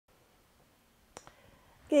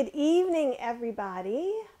Good evening,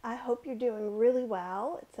 everybody. I hope you're doing really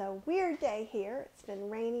well. It's a weird day here. It's been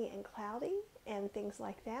rainy and cloudy and things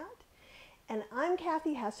like that. And I'm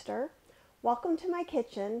Kathy Hester. Welcome to my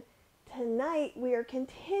kitchen. Tonight we are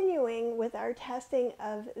continuing with our testing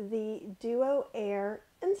of the Duo Air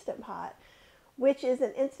Instant Pot, which is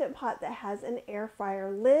an Instant Pot that has an air fryer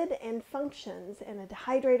lid and functions and a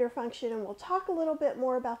dehydrator function, and we'll talk a little bit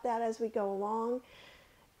more about that as we go along.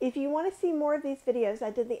 If you want to see more of these videos, I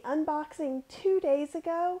did the unboxing 2 days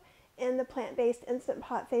ago in the Plant-Based Instant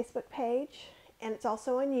Pot Facebook page, and it's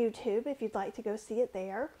also on YouTube if you'd like to go see it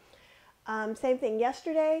there. Same thing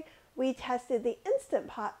yesterday, we tested the Instant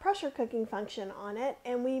Pot pressure cooking function on it,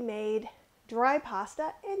 and we made dry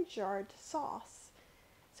pasta and jarred sauce.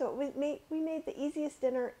 So we made the easiest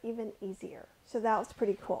dinner even easier. So that was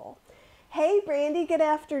pretty cool. Hey Brandy, good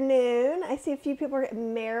afternoon. I see a few people are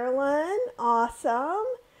Marilyn, awesome.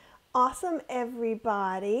 Awesome,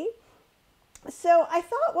 everybody. So I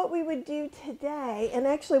thought what we would do today, and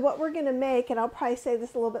actually what we're going to make, and I'll probably say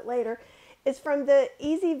this a little bit later, is from the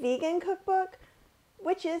Easy Vegan Cookbook,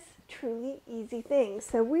 which is truly easy things.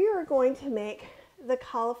 So we are going to make the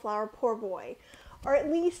cauliflower poor boy, or at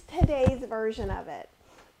least today's version of it.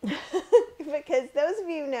 Because those of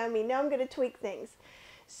you who know me know I'm going to tweak things.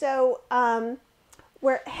 So,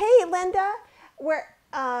 hey Linda,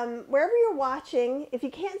 wherever you're watching, if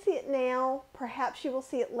you can't see it now, perhaps you will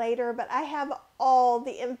see it later, but I have all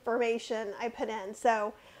the information I put in.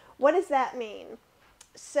 So what does that mean?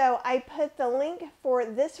 So I put the link for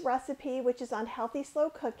this recipe, which is on Healthy Slow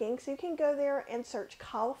Cooking. So you can go there and search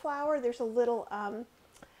cauliflower. There's a little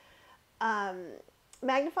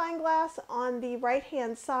magnifying glass on the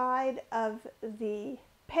right-hand side of the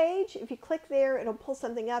page. If you click there, it'll pull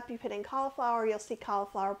something up. You put in cauliflower, you'll see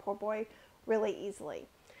cauliflower poor boy really easily.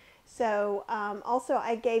 So also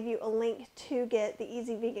I gave you a link to get the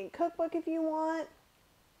Easy Vegan Cookbook if you want.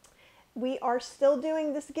 We are still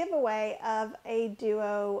doing this giveaway of a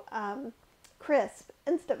Duo Crisp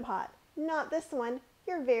Instant Pot. Not this one,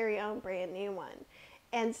 your very own brand new one.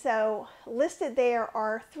 And so listed there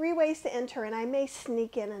are 3 ways to enter, and I may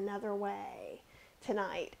sneak in another way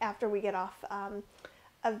tonight after we get off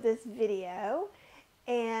of this video.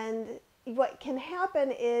 And what can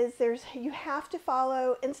happen is you have to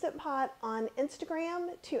follow Instant Pot on Instagram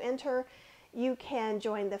to enter. You can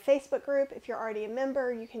join the Facebook group. If you're already a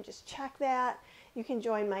member, you can just check that. You can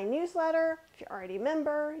join my newsletter. If you're already a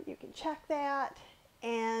member, you can check that.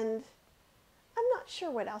 And I'm not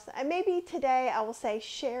sure what else. Maybe today I will say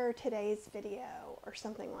share today's video or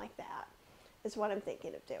something like that is what I'm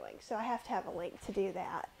thinking of doing. So I have to have a link to do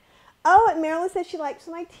that. Oh, and Marilyn says she likes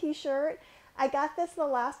my t-shirt. I got this the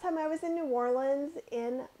last time I was in New Orleans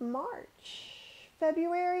in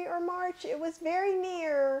February or March. It was very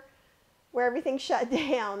near where everything shut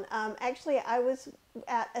down. Actually, I was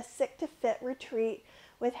at a Sick to Fit retreat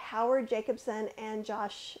with Howard Jacobson and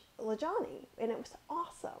Josh Lajani, and it was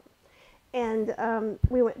awesome. And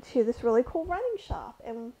we went to this really cool running shop,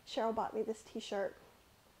 and Cheryl bought me this t-shirt.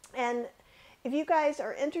 And if you guys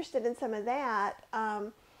are interested in some of that,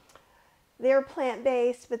 they're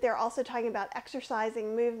plant-based, but they're also talking about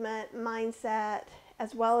exercising, movement, mindset,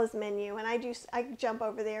 as well as menu. And I jump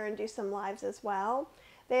over there and do some lives as well.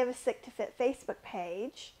 They have a Sick to Fit Facebook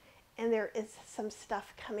page, and there is some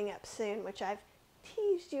stuff coming up soon, which I've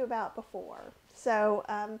teased you about before. So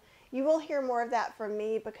you will hear more of that from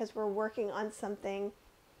me because we're working on something.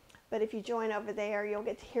 But if you join over there, you'll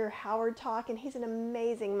get to hear Howard talk, and he's an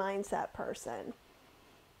amazing mindset person.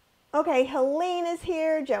 Okay, Helene is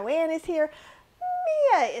here, Joanne is here,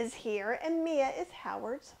 Mia is here, and Mia is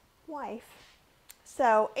Howard's wife.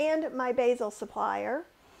 So, and my basil supplier.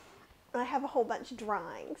 I have a whole bunch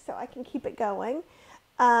drying, so I can keep it going.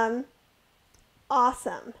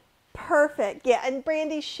 Awesome. Perfect. Yeah, and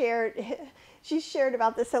Brandy shared, she shared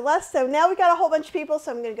about this. So now we got a whole bunch of people,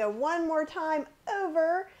 so I'm going to go one more time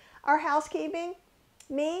over our housekeeping.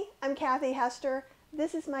 Me, I'm Kathy Hester.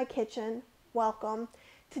 This is my kitchen. Welcome.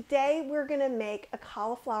 Today we're going to make a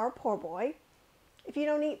cauliflower poor boy. If you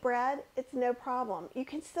don't eat bread, it's no problem. You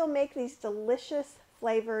can still make these delicious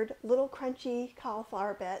flavored little crunchy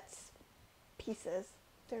cauliflower pieces.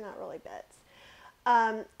 They're not really bits.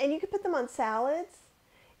 And you could put them on salads.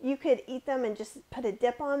 You could eat them and just put a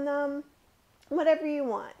dip on them, whatever you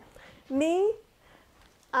want. Me,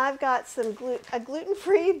 I've got a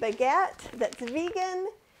gluten-free baguette that's vegan,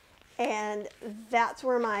 and that's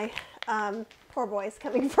where my poor boy is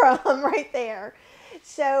coming from right there.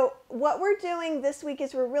 So what we're doing this week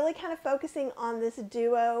is we're really kind of focusing on this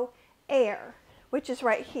Duo Air, which is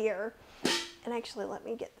right here. And actually, let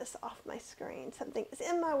me get this off my screen. Something is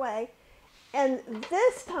in my way. And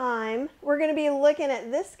this time, we're going to be looking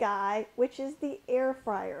at this guy, which is the air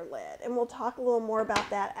fryer lid. And we'll talk a little more about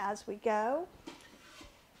that as we go.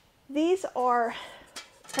 These are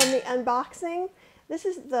from the unboxing. This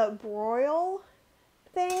is the broil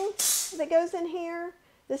thing that goes in here.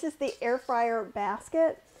 This is the air fryer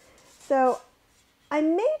basket. So I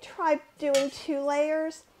may try doing 2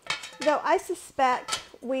 layers, though I suspect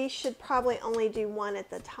we should probably only do 1 at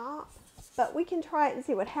the top, but we can try it and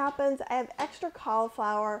see what happens. I have extra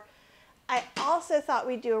cauliflower. I also thought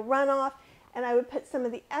we'd do a runoff, and I would put some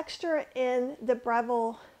of the extra in the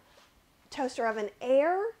Breville toaster oven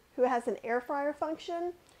air, who has an air fryer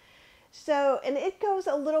function. So, and it goes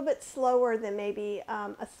a little bit slower than maybe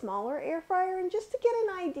a smaller air fryer, and just to get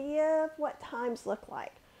an idea of what times look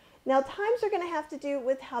like. Now, times are going to have to do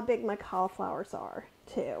with how big my cauliflowers are,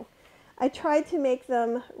 too. I tried to make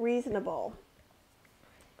them reasonable,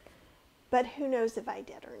 but who knows if I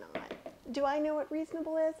did or not. Do I know what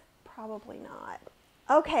reasonable is? Probably not.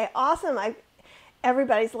 Okay, awesome.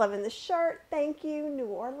 Everybody's loving the shirt. Thank you. New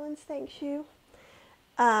Orleans, thanks you.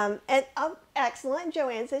 Excellent.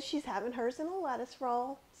 Joanne says she's having hers in a lettuce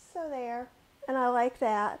roll. So there. And I like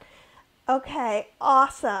that. Okay,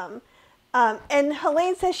 awesome. And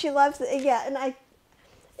Helene says she loves it. Yeah, and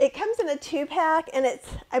it comes in a 2-pack, and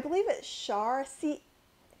I believe it's char,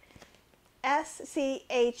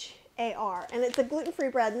 S-C-H-A-R, and it's a gluten-free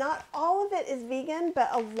bread. Not all of it is vegan, but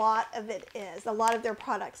a lot of it is. A lot of their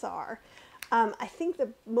products are. I think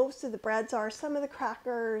most of the breads are. Some of the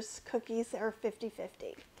crackers, cookies are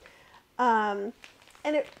 50-50. And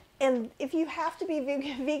if you have to be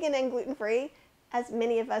vegan and gluten-free, as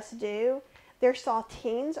many of us do, their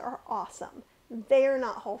saltines are awesome. They are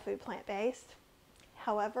not whole food plant-based.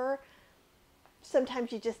 However,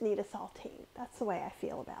 sometimes you just need a saltine. That's the way I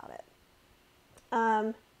feel about it.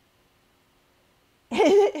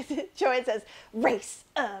 Joanne says, race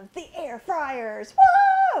of the air fryers.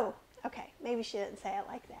 Whoa! Okay, maybe she didn't say it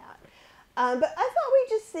like that. But I thought we'd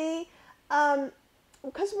just see,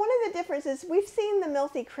 because one of the differences, we've seen the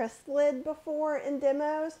Milty Crisp lid before in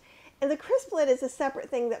demos, and the crisp lid is a separate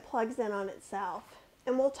thing that plugs in on itself.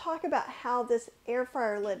 And we'll talk about how this air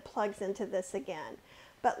fryer lid plugs into this again.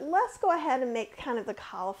 But let's go ahead and make kind of the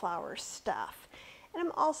cauliflower stuff. And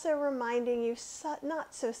I'm also reminding you,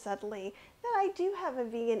 not so subtly, that I do have a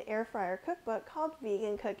vegan air fryer cookbook called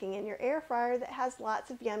Vegan Cooking in Your Air Fryer that has lots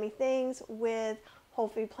of yummy things with whole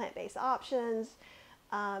food plant-based options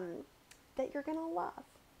that you're going to love.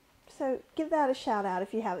 So give that a shout out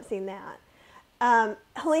if you haven't seen that.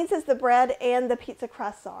 Helene says the bread and the pizza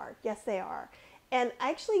crusts are. Yes, they are. And I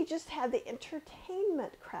actually just had the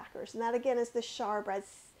entertainment crackers, and that again is the char bread,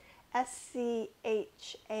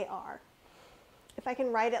 S-C-H-A-R. If I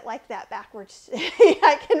can write it like that backwards,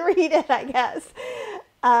 I can read it, I guess.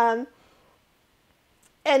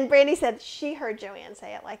 And Brandy said she heard Joanne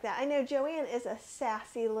say it like that. I know Joanne is a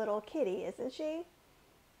sassy little kitty, isn't she?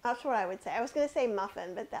 That's what I would say. I was going to say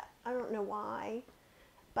muffin, but I don't know why.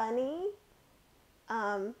 Bunny.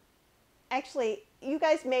 Actually, you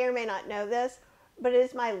guys may or may not know this, but it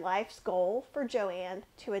is my life's goal for Joanne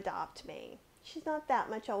to adopt me. She's not that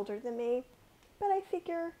much older than me, but I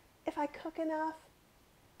figure if I cook enough,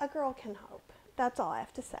 a girl can hope. That's all I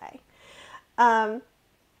have to say. And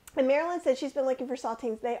Marilyn said she's been looking for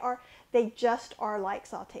saltines. They just are like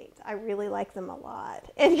saltines. I really like them a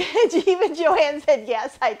lot. And even Joanne said,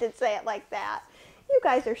 yes, I did say it like that. You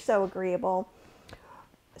guys are so agreeable.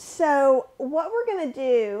 So what we're going to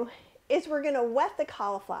do is we're going to wet the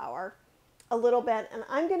cauliflower a little bit, and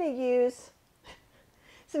I'm going to use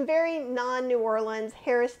some very non-New Orleans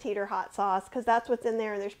Harris Teeter hot sauce, because that's what's in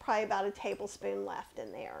there, and there's probably about a tablespoon left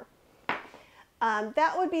in there.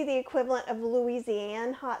 That would be the equivalent of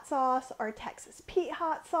Louisiana hot sauce or Texas Pete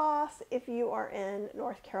hot sauce if you are in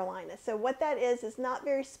North Carolina. So what that is not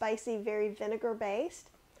very spicy, very vinegar based.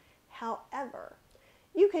 However,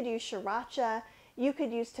 you could use sriracha, you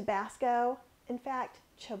could use Tabasco. In fact,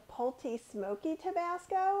 Chipotle smoky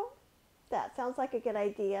Tabasco. That sounds like a good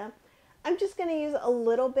idea. I'm just going to use a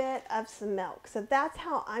little bit of some milk. So that's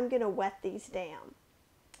how I'm going to wet these down.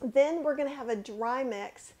 Then we're going to have a dry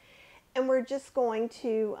mix, and we're just going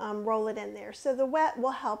to roll it in there. So the wet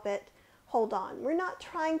will help it hold on. We're not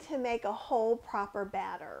trying to make a whole proper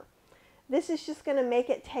batter. This is just going to make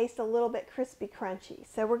it taste a little bit crispy crunchy.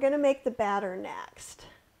 So we're going to make the batter next,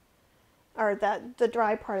 or the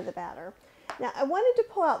dry part of the batter. Now I wanted to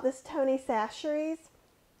pull out this Tony Chachere's,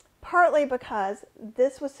 partly because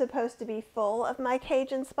this was supposed to be full of my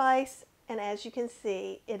Cajun spice, and as you can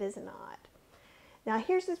see, it is not. Now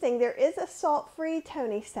here's the thing, there is a salt-free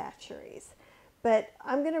Tony Chachere's, but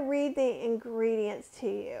I'm going to read the ingredients to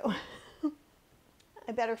you.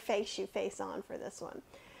 I better face you face on for this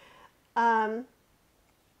one.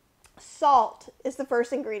 Salt is the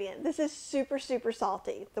first ingredient. This is super, super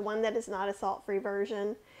salty. The one that is not a salt-free version.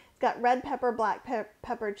 It's got red pepper, black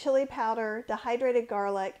pepper, chili powder, dehydrated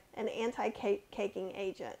garlic, and anti-caking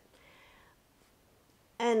agent.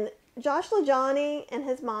 And Josh LaJohnny and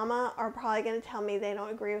his mama are probably going to tell me they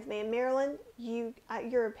don't agree with me. And Marilyn,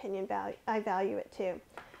 your opinion, I value it too.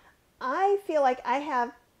 I feel like I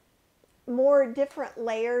have more different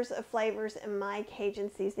layers of flavors in my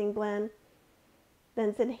Cajun seasoning blend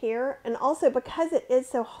than's in here. And also because it is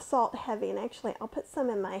so salt heavy, and actually I'll put some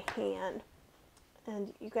in my hand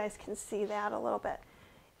and you guys can see that a little bit.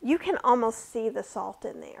 You can almost see the salt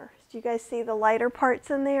in there. Do you guys see the lighter parts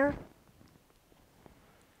in there?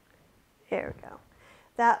 There we go.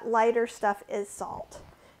 That lighter stuff is salt.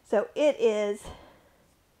 So it is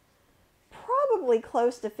probably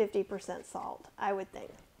close to 50% salt, I would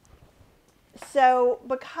think. So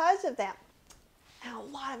because of that, and a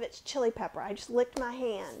lot of it's chili pepper. I just licked my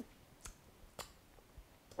hand.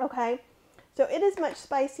 Okay, so it is much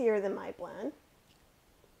spicier than my blend.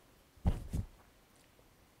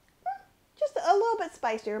 Just a little bit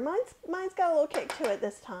spicier. Mine's got a little kick to it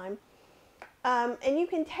this time. And you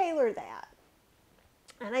can tailor that.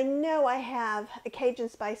 And I know I have a Cajun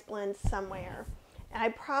spice blend somewhere. And I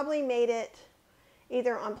probably made it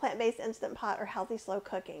either on Plant-Based Instant Pot or Healthy Slow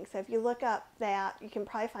Cooking. So if you look up that, you can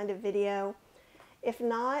probably find a video. If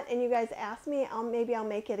not, and you guys ask me, maybe I'll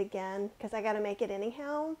make it again because I got to make it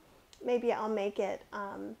anyhow. Maybe I'll make it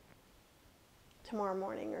tomorrow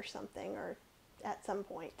morning or something, or at some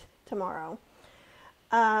point tomorrow.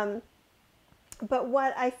 But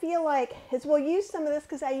what I feel like is we'll use some of this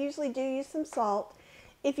because I usually do use some salt.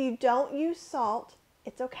 If you don't use salt,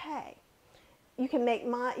 it's okay. You can make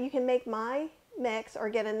my mix or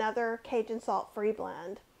get another Cajun salt-free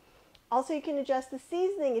blend. Also, you can adjust the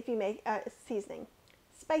seasoning if you make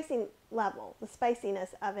spicing level, the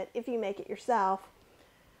spiciness of it if you make it yourself.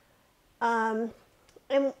 And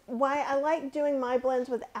why I like doing my blends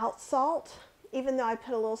without salt, even though I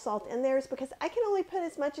put a little salt in there, is because I can only put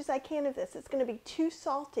as much as I can of this. It's going to be too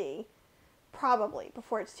salty, probably,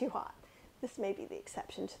 before it's too hot. This may be the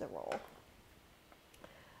exception to the rule.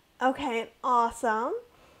 Okay, awesome.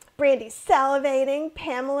 Brandy's salivating.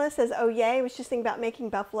 Pamela says, oh yay, I was just thinking about making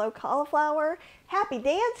buffalo cauliflower. Happy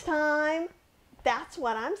dance time. That's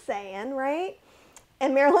what I'm saying, right?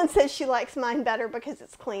 And Marilyn says she likes mine better because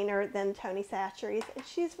it's cleaner than Tony Chachere's. And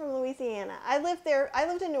she's from Louisiana. I lived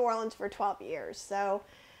in New Orleans for 12 years. So,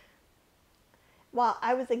 well,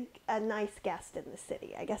 I was a nice guest in the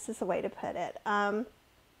city, I guess is the way to put it.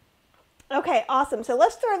 Okay, awesome. So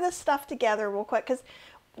let's throw this stuff together real quick because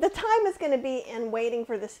the time is going to be in waiting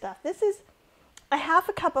for this stuff. This is a half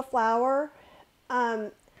a cup of flour.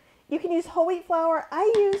 You can use whole wheat flour.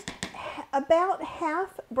 I used about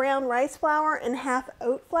half brown rice flour and half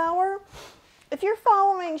oat flour. If you're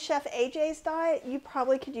following Chef AJ's diet, you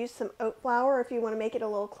probably could use some oat flour if you want to make it a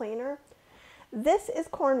little cleaner. This is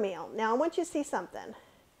cornmeal. Now I want you to see something.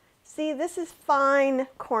 See, this is fine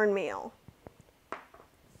cornmeal.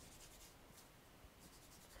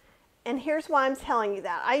 And here's why I'm telling you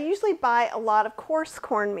that. I usually buy a lot of coarse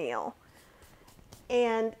cornmeal.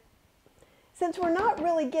 And since we're not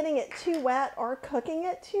really getting it too wet or cooking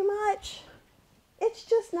it too much, it's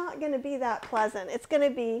just not going to be that pleasant. It's going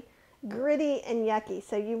to be gritty and yucky.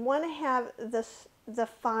 So you want to have the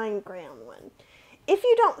fine ground one. If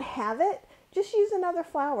you don't have it, just use another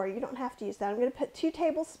flour. You don't have to use that. I'm going to put 2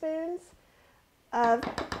 tablespoons of,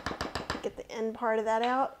 get the end part of that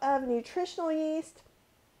out, of nutritional yeast.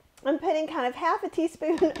 I'm putting kind of half a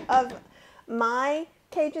teaspoon of my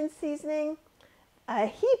Cajun seasoning, a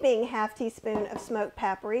heaping half teaspoon of smoked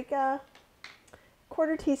paprika,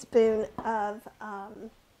 1/4 teaspoon of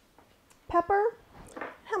pepper.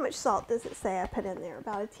 How much salt does it say I put in there?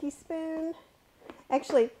 About a teaspoon.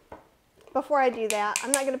 Actually, before I do that,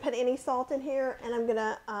 I'm not going to put any salt in here, and I'm going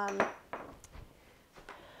to,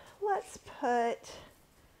 let's put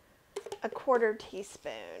a 1/4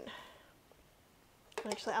 teaspoon.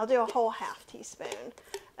 Actually, I'll do a whole half teaspoon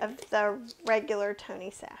of the regular Tony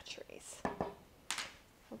Chachere's.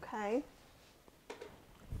 Okay.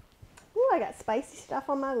 Ooh, I got spicy stuff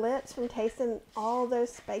on my lips from tasting all those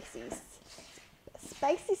spicy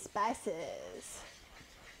spices.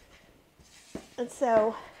 And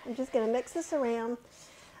so I'm just going to mix this around.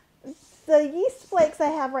 The yeast flakes I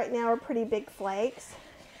have right now are pretty big flakes.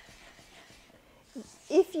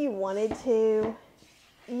 If you wanted to,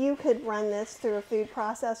 you could run this through a food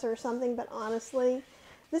processor or something, but honestly,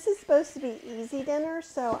 this is supposed to be easy dinner,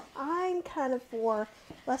 so I'm kind of for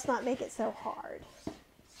let's not make it so hard.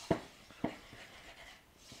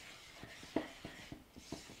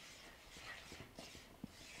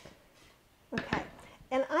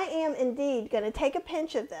 am indeed going to take a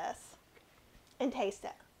pinch of this and taste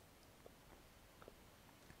it.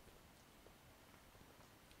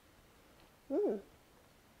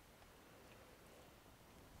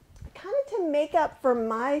 Kind of to make up for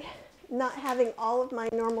my not having all of my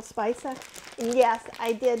normal spice. And yes,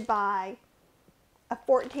 I did buy a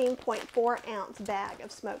 14.4 ounce bag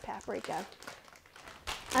of smoked paprika.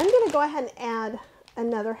 I'm going to go ahead and add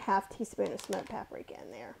another ½ teaspoon of smoked paprika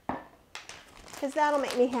in there, because that'll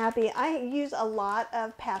make me happy. I use a lot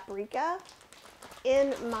of paprika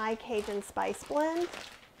in my Cajun spice blend,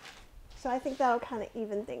 so I think that'll kind of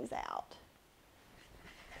even things out.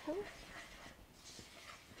 Okay.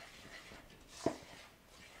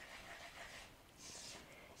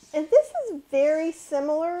 And this is very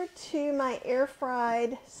similar to my air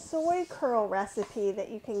fried soy curl recipe that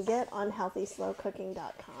you can get on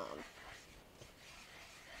healthyslowcooking.com.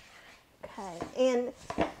 Okay, and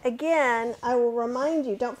again, I will remind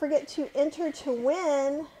you, don't forget to enter to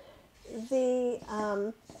win the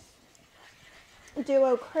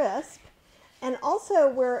Duo Crisp, and also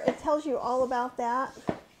where it tells you all about that,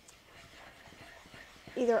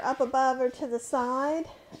 either up above or to the side,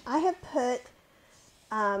 I have put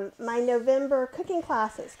my November cooking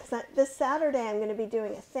classes, because this Saturday I'm going to be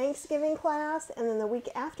doing a Thanksgiving class, and then the week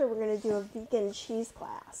after we're going to do a vegan cheese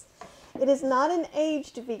class. It is not an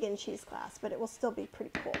aged vegan cheese class, but it will still be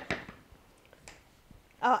pretty cool.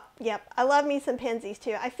 Oh, yep, I love me some pinsies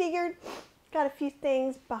too. I figured, got a few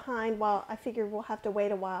things behind while I figured we'll have to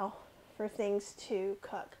wait a while for things to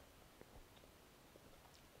cook.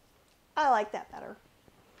 I like that better.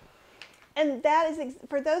 And that is,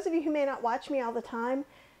 for those of you who may not watch me all the time,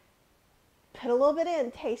 put a little bit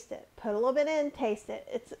in, taste it. Put a little bit in, taste it.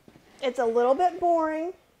 It's a little bit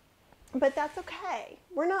boring, but that's okay.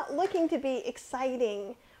 We're not looking to be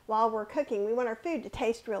exciting while we're cooking. We want our food to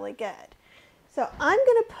taste really good. So I'm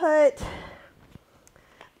going to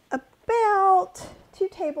put about 2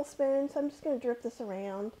 tablespoons. I'm just going to drip this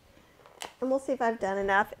around, and we'll see if I've done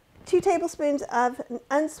enough. 2 tablespoons of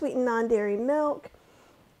unsweetened non-dairy milk,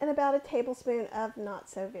 and about a tablespoon of not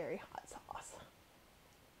so very hot sauce.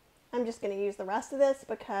 I'm just going to use the rest of this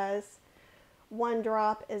because 1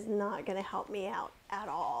 drop is not going to help me out at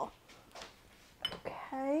all.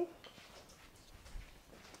 Okay.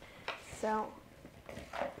 So,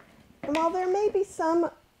 and while there may be some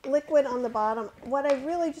liquid on the bottom, what I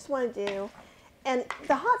really just want to do, and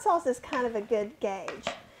the hot sauce is kind of a good gauge.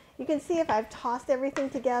 You can see if I've tossed everything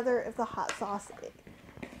together, if the hot sauce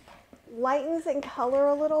lightens in color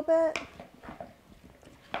a little bit,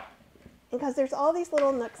 because there's all these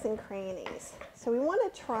little nooks and crannies. So we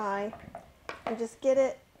want to try and just get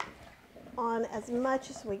it on as much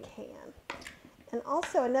as we can. And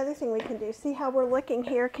also another thing we can do, see how we're looking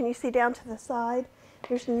here? Can you see down to the side?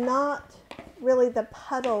 There's not really the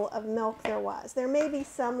puddle of milk there was. There may be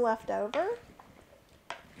some left over,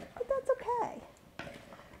 but that's okay.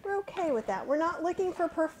 We're okay with that. We're not looking for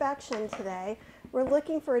perfection today. We're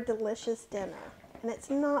looking for a delicious dinner, and it's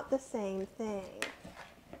not the same thing,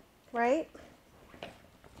 right?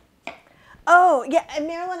 Oh, yeah, and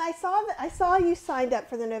Marilyn, I saw you signed up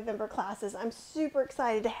for the November classes. I'm super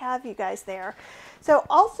excited to have you guys there. So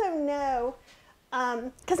also know,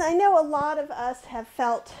 because I know a lot of us have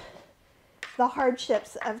felt the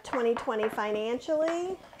hardships of 2020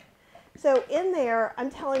 financially. So in there,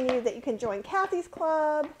 I'm telling you that you can join Kathy's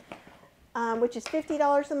Club, which is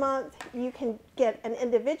 $50 a month. You can get an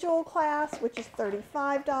individual class, which is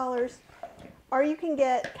 $35, or you can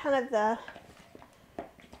get kind of the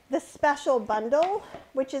special bundle,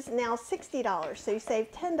 which is now $60, so you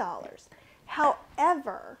save $10.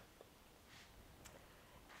 However,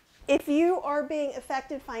 if you are being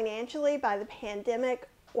affected financially by the pandemic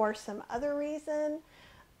or some other reason,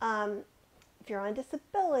 if you're on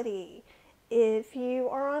disability, if you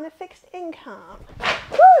are on a fixed income,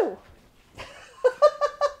 woo!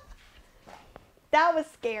 That was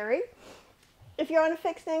scary. If you're on a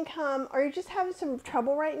fixed income or you're just having some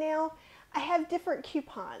trouble right now, I have different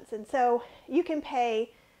coupons. And so you can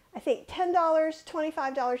pay, I think, $10,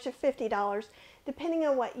 $25 to $50, depending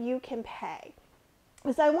on what you can pay.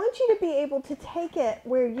 Because I want you to be able to take it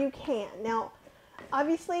where you can. Now,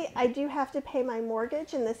 obviously, I do have to pay my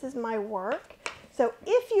mortgage, and this is my work. So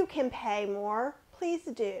if you can pay more, please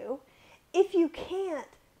do. If you can't,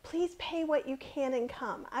 please pay what you can and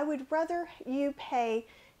come. I would rather you pay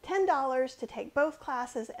 $10 to take both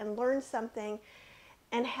classes and learn something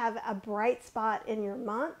and have a bright spot in your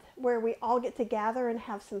month where we all get to gather and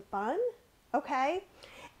have some fun, okay?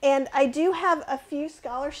 And I do have a few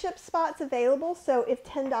scholarship spots available, so if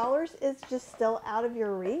 $10 is just still out of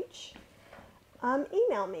your reach,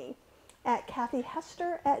 email me. at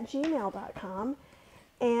kathyhester@gmail.com.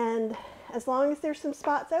 And as long as there's some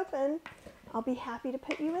spots open, I'll be happy to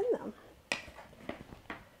put you in them.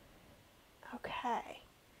 Okay.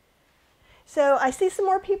 So I see some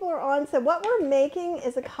more people are on. So what we're making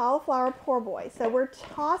is a cauliflower poor boy. So we're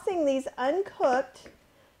tossing these uncooked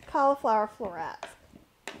cauliflower florets.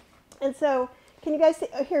 And so, can you guys see?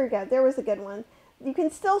 Oh, here we go. There was a good one. You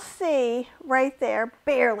can still see right there,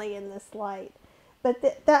 barely in this light. But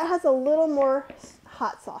that has a little more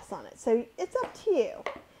hot sauce on it. So it's up to you.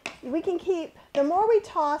 We can keep, the more we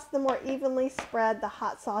toss, the more evenly spread the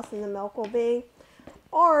hot sauce and the milk will be.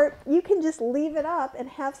 Or you can just leave it up and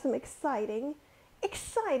have some exciting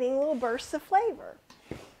little bursts of flavor.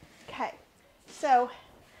 Okay, so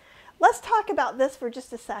let's talk about this for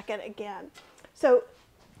just a second again. So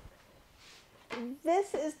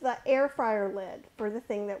this is the air fryer lid for the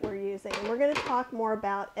thing that we're using. And we're going to talk more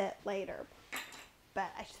about it later.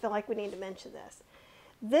 But I just feel like we need to mention this.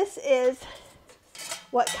 This is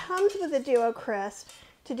what comes with the Duo Crisp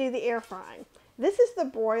to do the air frying. This is the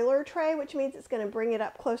broiler tray, which means it's going to bring it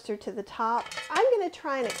up closer to the top. I'm going to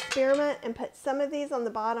try and experiment and put some of these on the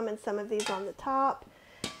bottom and some of these on the top,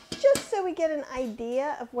 just so we get an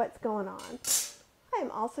idea of what's going on. I am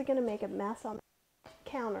also going to make a mess on the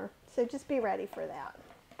counter, so just be ready for that.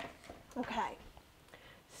 Okay,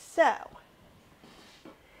 so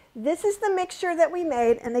this is the mixture that we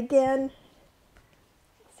made, and again,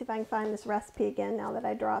 let's see if I can find this recipe again now that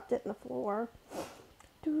I dropped it in the floor.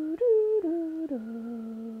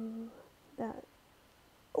 That.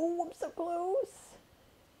 Oh, I'm so close.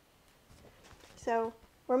 So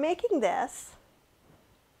we're making this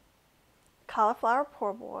cauliflower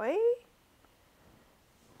poor boy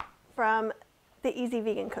from the Easy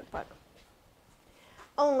Vegan Cookbook.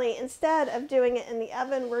 Only instead of doing it in the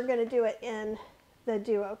oven, we're going to do it in the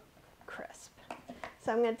Duo Crisp.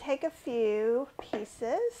 So I'm going to take a few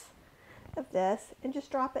pieces of this and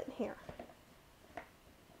just drop it in here.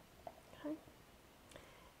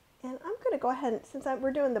 And I'm going to go ahead and, since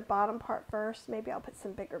we're doing the bottom part first, maybe I'll put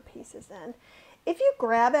some bigger pieces in. If you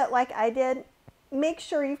grab it like I did, make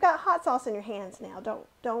sure you've got hot sauce in your hands now.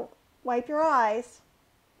 Don't wipe your eyes.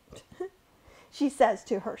 She says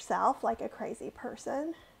to herself like a crazy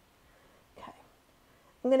person. Okay.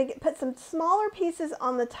 I'm going to put some smaller pieces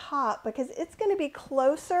on the top because it's going to be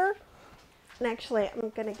closer. And actually,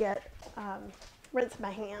 I'm going to rinse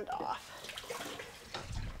my hand off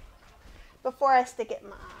before I stick it in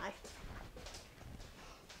my eye.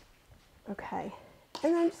 Okay,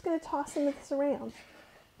 and then I'm just going to toss some of this around.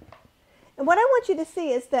 And what I want you to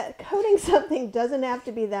see is that coating something doesn't have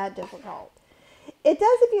to be that difficult. It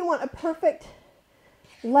does if you want a perfect,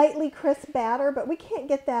 lightly crisp batter, but we can't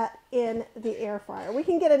get that in the air fryer. We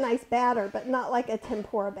can get a nice batter, but not like a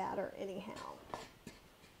tempura batter anyhow.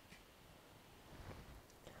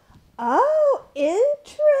 Oh,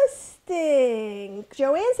 interesting.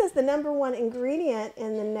 Joanne says the #1 ingredient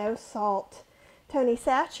in the no salt Tony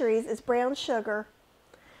Chachere's is brown sugar.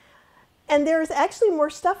 And there's actually more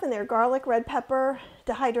stuff in there. Garlic, red pepper,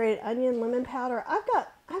 dehydrated onion, lemon powder. I've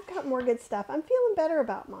got more good stuff. I'm feeling better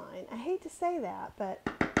about mine. I hate to say that, but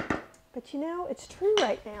you know, it's true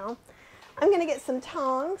right now. I'm going to get some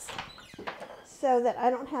tongs so that I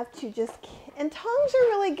don't have to and tongs are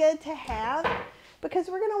really good to have, because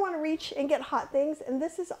we're going to want to reach and get hot things, and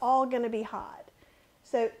this is all going to be hot.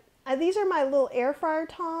 So these are my little air fryer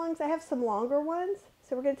tongs. I have some longer ones.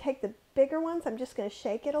 So we're going to take the bigger ones. I'm just going to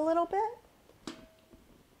shake it a little bit.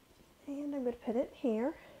 And I'm going to put it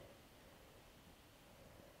here.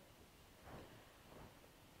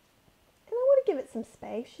 And I want to give it some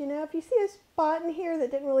space. You know, if you see a spot in here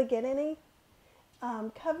that didn't really get any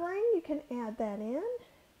covering, you can add that in.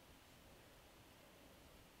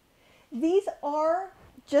 These are,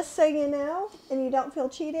 just so you know, and you don't feel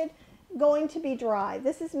cheated, going to be dry.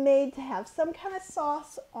 This is made to have some kind of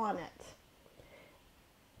sauce on it.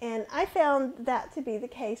 And I found that to be the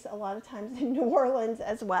case a lot of times in New Orleans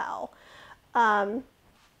as well.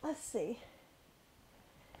 Let's see.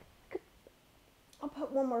 I'll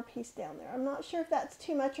put one more piece down there. I'm not sure if that's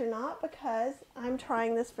too much or not because I'm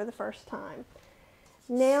trying this for the first time.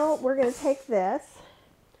 Now we're going to take this.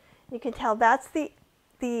 You can tell that's the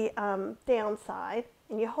downside,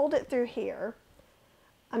 and you hold it through here.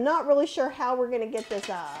 I'm not really sure how we're going to get this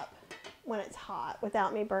up when it's hot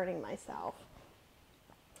without me burning myself.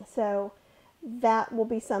 So that will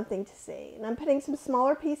be something to see. And I'm putting some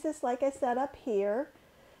smaller pieces, like I said, up here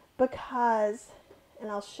because, and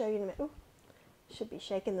I'll show you in a minute. Ooh, should be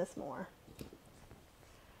shaking this more.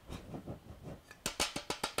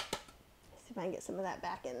 See if I can get some of that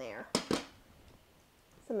back in there.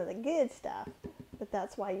 Some of the good stuff, but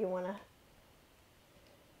that's why you want to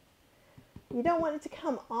You don't want it to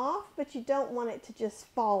come off, but you don't want it to just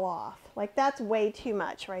fall off. Like that's way too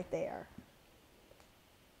much right there.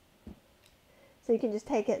 So you can just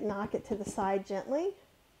take it and knock it to the side gently.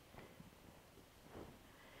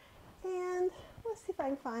 And let's see if I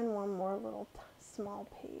can find one more little small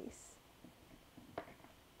piece.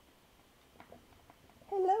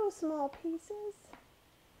 Hello, small pieces.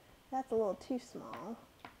 That's a little too small.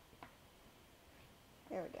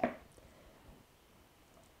 There we go.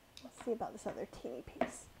 Let's see about this other teeny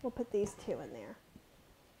piece. We'll put these two in there.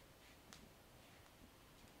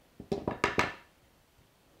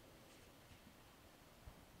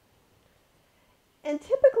 And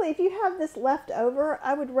typically, if you have this left over,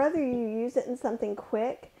 I would rather you use it in something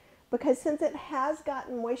quick, because since it has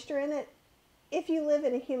gotten moisture in it, if you live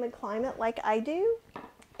in a humid climate like I do,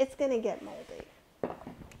 it's going to get moldy.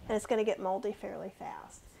 And it's going to get moldy fairly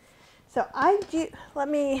fast. So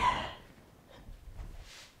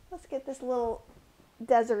let's get this little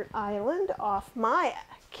desert island off my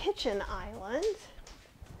kitchen island.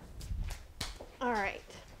 All right.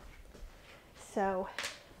 So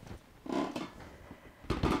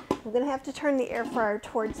I'm going to have to turn the air fryer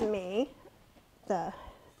towards me. So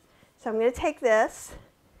I'm going to take this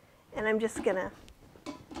and I'm just going to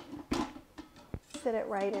sit it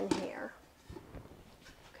right in here.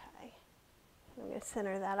 Okay. I'm going to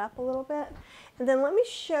center that up a little bit. And then let me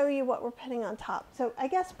show you what we're putting on top. So I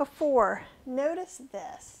guess before, notice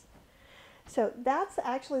this. So that's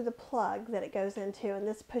actually the plug that it goes into, and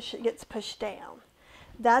this gets pushed down.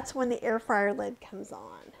 That's when the air fryer lid comes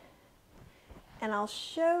on. And I'll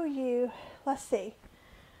show you, let's see.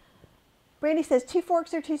 Brandy says 2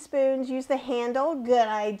 forks or 2 spoons, use the handle, good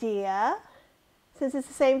idea. Since it's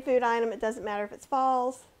the same food item, it doesn't matter if it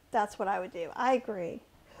falls. That's what I would do. I agree.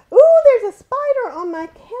 Ooh, there's a spider on my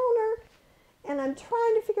counter. And I'm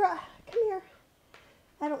trying to figure out, come here.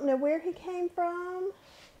 I don't know where he came from.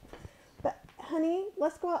 But honey,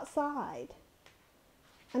 let's go outside.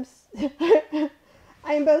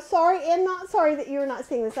 I am both sorry and not sorry that you're not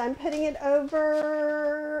seeing this. I'm putting it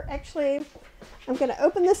over, actually, I'm going to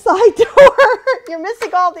open the side door. You're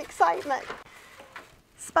missing all the excitement.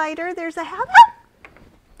 Spider, there's a happy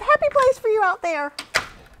place for you out there.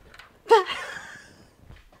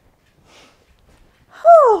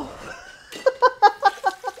 Oh.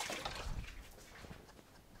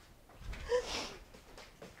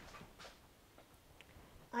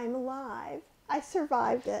 I'm alive. I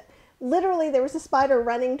survived it. Literally, there was a spider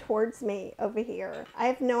running towards me over here. I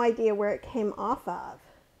have no idea where it came off of.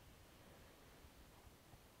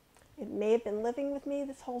 It may have been living with me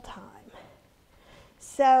this whole time.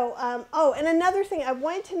 So, oh, and another thing I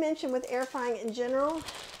wanted to mention with air frying in general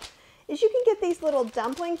is you can get these little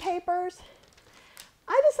dumpling papers.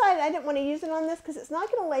 I decided I didn't want to use it on this because it's not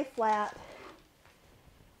going to lay flat.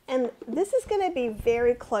 And this is going to be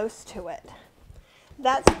very close to it.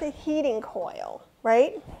 That's the heating coil,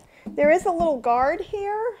 right? There is a little guard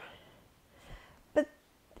here, but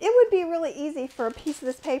it would be really easy for a piece of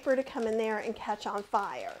this paper to come in there and catch on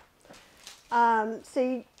fire.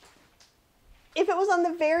 If it was on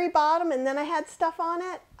the very bottom and then I had stuff on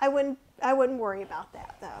it, I wouldn't worry about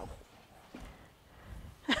that though.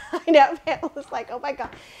 I know, Pam was like, oh my God.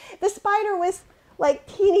 The spider was like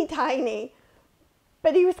teeny tiny,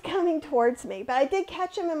 but he was coming towards me. But I did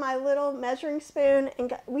catch him in my little measuring spoon,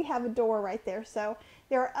 and we have a door right there. So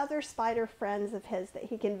there are other spider friends of his that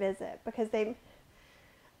he can visit because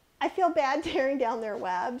I feel bad tearing down their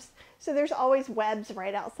webs. So there's always webs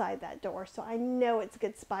right outside that door. So I know it's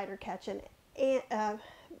good spider catching. And,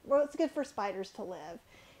 well, it's good for spiders to live.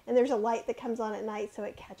 And there's a light that comes on at night so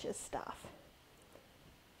it catches stuff.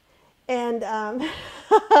 And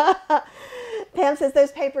Pam says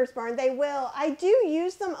those papers burn. They will. I do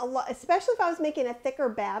use them a lot, especially if I was making a thicker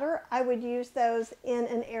batter. I would use those in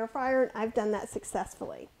an air fryer, and I've done that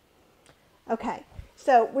successfully. Okay,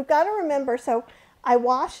 so we've got to remember, so I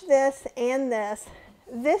washed this and this.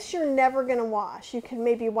 This you're never going to wash. You can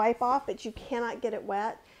maybe wipe off, but you cannot get it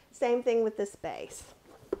wet. Same thing with this base.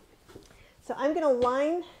 So I'm going to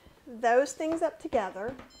line those things up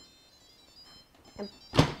together and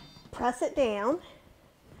press it down.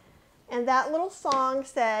 And that little song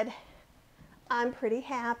said, I'm pretty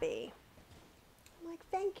happy. I'm like,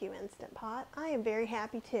 thank you, Instant Pot. I am very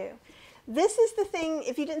happy too. This is the thing,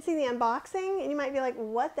 if you didn't see the unboxing, and you might be like,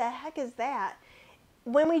 what the heck is that?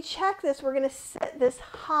 When we check this, we're going to set this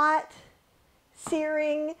hot,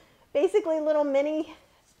 searing, basically little mini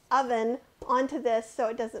oven onto this so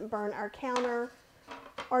it doesn't burn our counter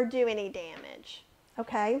or do any damage.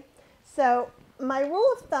 Okay, so my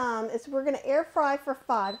rule of thumb is we're going to air fry for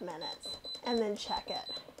 5 minutes and then check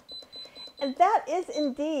it. And that is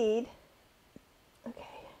indeed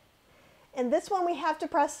And this one we have to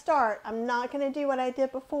press start. I'm not going to do what I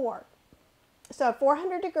did before. So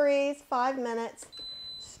 400 degrees, 5 minutes,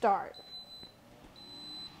 start.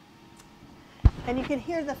 And you can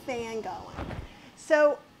hear the fan going.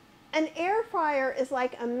 So an air fryer is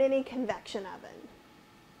like a mini convection oven.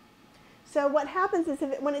 So what happens is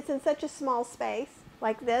when it's in such a small space,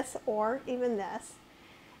 like this or even this,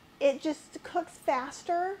 it just cooks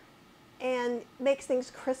faster and makes things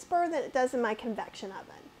crisper than it does in my convection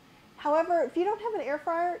oven. However, if you don't have an air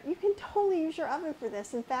fryer, you can totally use your oven for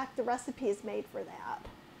this. In fact, the recipe is made for that.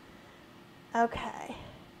 Okay.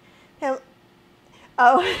 Now,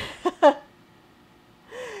 oh,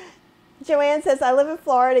 Joanne says, I live in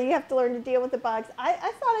Florida. You have to learn to deal with the bugs. I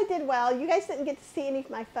thought I did well. You guys didn't get to see any of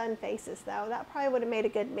my fun faces, though. That probably would have made a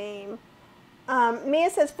good meme. Mia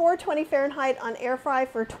says 420 Fahrenheit on air fry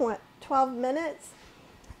for 12 minutes.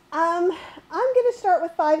 I'm going to start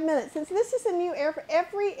with 5 minutes. Since this is a new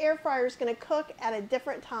every air fryer is going to cook at a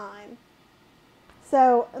different time.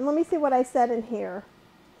 So let me see what I said in here.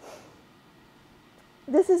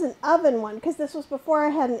 This is an oven one because this was before I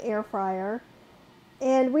had an air fryer.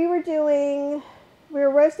 And we were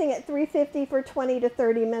roasting at 350 for 20 to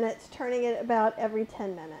 30 minutes, turning it about every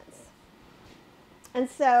 10 minutes. And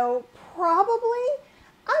so probably,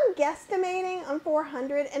 I'm guesstimating on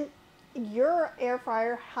 400, and your air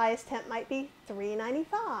fryer highest temp might be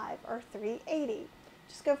 395 or 380.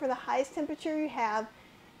 Just go for the highest temperature you have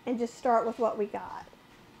and just start with what we got.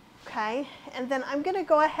 Okay, and then I'm going to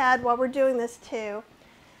go ahead while we're doing this too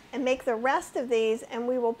and make the rest of these, and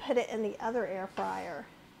we will put it in the other air fryer.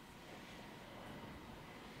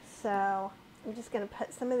 So I'm just going to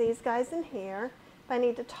put some of these guys in here. If I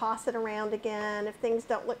need to toss it around again, if things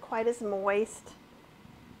don't look quite as moist.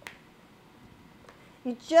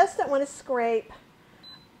 You just don't want to scrape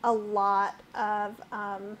a lot of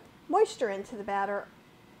moisture into the batter,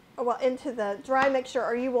 or well, into the dry mixture,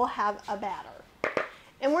 or you will have a batter.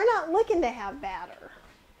 And we're not looking to have batter.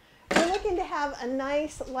 We're looking to have a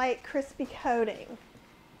nice, light, crispy coating.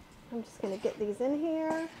 I'm just going to get these in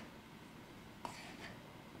here.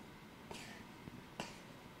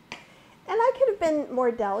 And I could have been more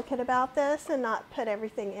delicate about this and not put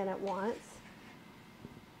everything in at once.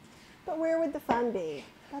 But where would the fun be?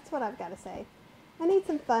 That's what I've got to say. I need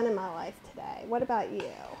some fun in my life today. What about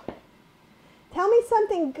you? Tell me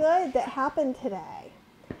something good that happened today.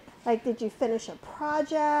 Like, did you finish a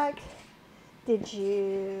project? Did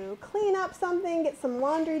you clean up something, get some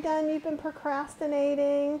laundry done you've been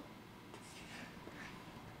procrastinating?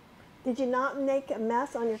 Did you not make a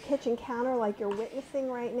mess on your kitchen counter like you're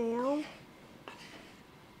witnessing right now?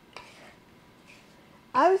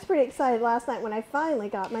 I was pretty excited last night when I finally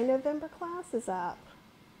got my November classes up.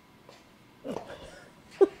 Okay,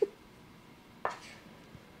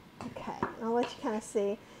 I'll let you kind of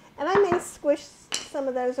see. And I may squish some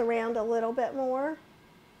of those around a little bit more.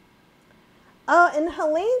 Oh, and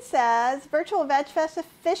Helene says, Virtual Veg Fest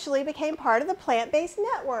officially became part of the Plant-Based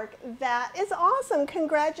Network. That is awesome.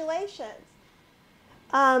 Congratulations.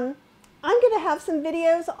 I'm going to have some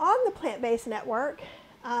videos on the Plant-Based Network.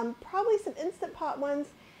 Probably some Instant Pot ones.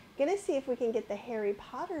 Going to see if we can get the Harry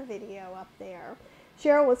Potter video up there.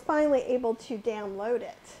 Cheryl was finally able to download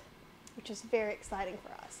it, which is very exciting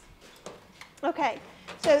for us. Okay,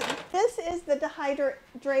 so this is the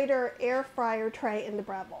dehydrator air fryer tray in the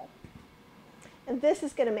Breville. And this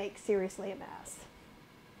is going to make seriously a mess.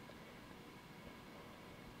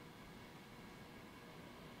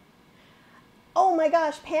 Oh my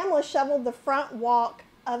gosh, Pamela shoveled the front walk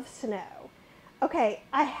of snow. Okay,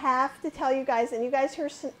 I have to tell you guys, and you guys who are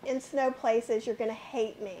in snow places, you're going to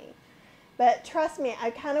hate me. But trust me, I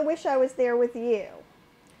kind of wish I was there with you.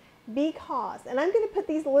 Because, and I'm going to put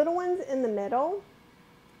these little ones in the middle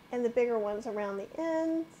and the bigger ones around the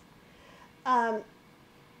ends.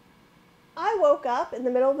 I woke up in the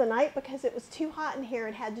middle of the night because it was too hot in here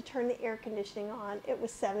and had to turn the air conditioning on. It was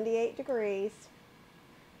 78 degrees.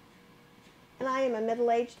 And I am a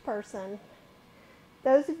middle-aged person.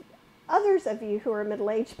 Others of you who are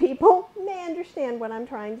middle-aged people may understand what I'm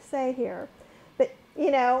trying to say here. But, you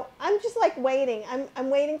know, I'm just like waiting. I'm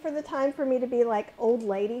waiting for the time for me to be like old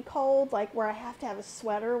lady cold, like where I have to have a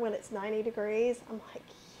sweater when it's 90 degrees. I'm like,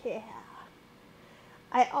 yeah.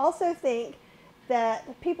 I also think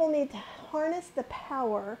that people need to harness the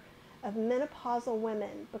power of menopausal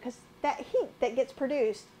women, because that heat that gets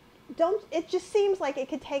produced, it just seems like we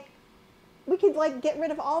could like get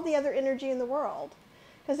rid of all the other energy in the world,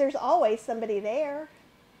 because there's always somebody there.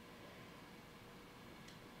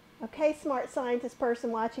 Okay, smart scientist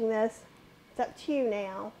person watching this, it's up to you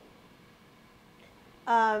now.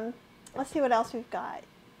 Let's see what else we've got.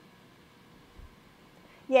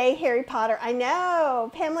 Yay, Harry Potter. I know.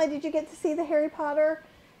 Pamela, did you get to see the Harry Potter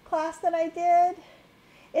class that I did?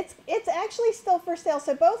 It's actually still for sale.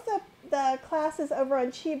 So both the classes over on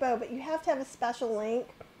Chibo, but you have to have a special link,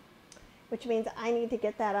 which means I need to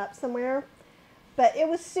get that up somewhere. But it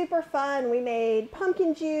was super fun. We made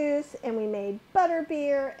pumpkin juice, and we made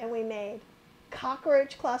butterbeer, and we made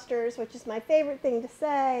cockroach clusters, which is my favorite thing to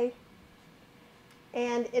say.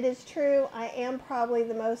 And it is true, I am probably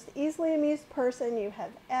the most easily amused person you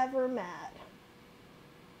have ever met.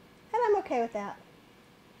 And I'm okay with that.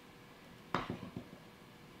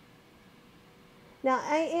 Now,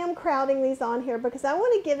 I am crowding these on here because I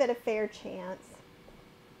want to give it a fair chance.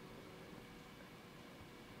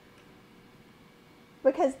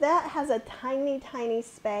 Because that has a tiny, tiny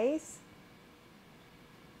space.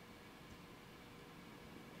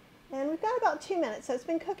 And we've got about 2 minutes, so it's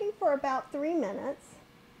been cooking for about 3 minutes.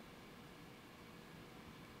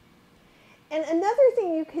 And another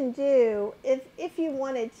thing you can do, if you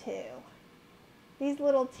wanted to, these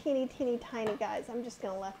little teeny, teeny, tiny guys, I'm just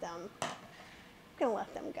going to let them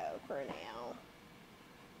go for now.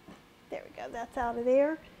 There we go, that's out of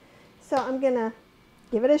there. So I'm going to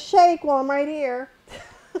give it a shake while I'm right here.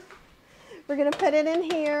 We're going to put it in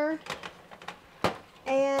here.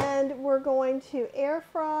 And we're going to air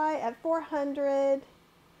fry at 400.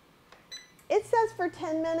 It says for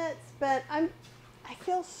 10 minutes, but I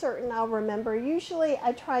feel certain I'll remember. Usually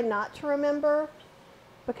I try not to remember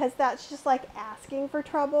because that's just like asking for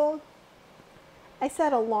trouble. I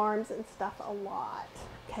set alarms and stuff a lot.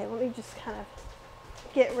 Okay, let me just kind of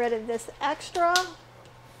get rid of this extra.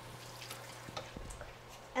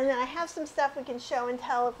 And then I have some stuff we can show and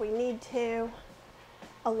tell if we need to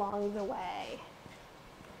along the way.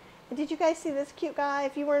 Did you guys see this cute guy?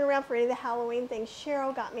 If you weren't around for any of the Halloween things,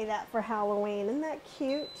 Cheryl got me that for Halloween. Isn't that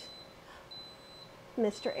cute?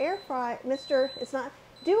 Mr. Air Fry, it's not,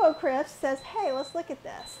 Duo Chris says, hey, let's look at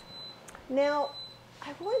this. Now,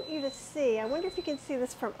 I want you to see, I wonder if you can see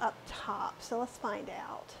this from up top, so let's find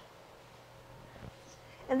out.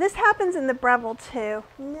 And this happens in the Breville too.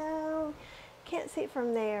 No, can't see it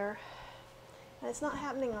from there. And it's not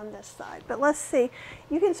happening on this side, but let's see.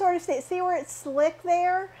 You can sort of see where it's slick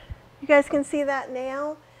there? You guys can see that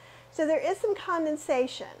now? So there is some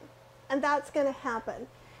condensation, and that's going to happen.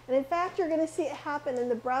 And in fact, you're going to see it happen in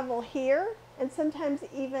the Breville here, and sometimes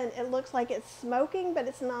even it looks like it's smoking, but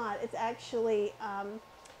it's not. It's actually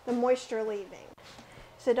the moisture leaving.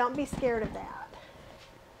 So don't be scared of that.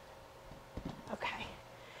 Okay,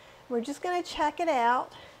 we're just going to check it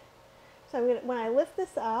out. So I'm gonna, when I lift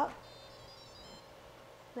this up,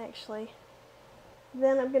 actually,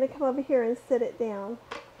 then I'm going to come over here and sit it down.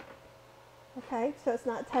 Okay, so it's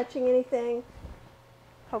not touching anything,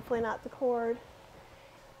 hopefully not the cord.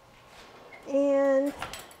 And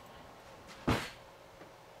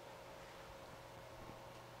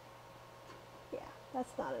yeah,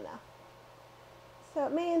 that's not enough. So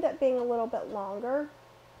it may end up being a little bit longer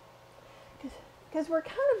because we're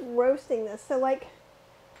kind of roasting this. So like,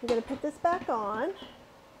 I'm going to put this back on,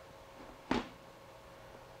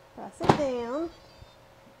 press it down.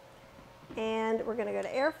 And we're going to go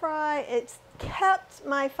to air fry. It's kept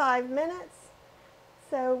my 5 minutes,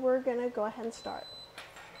 so we're going to go ahead and start.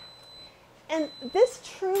 And this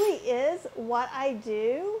truly is what I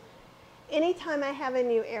do anytime I have a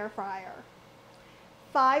new air fryer.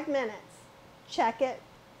 5 minutes, check it.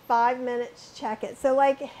 5 minutes, check it. So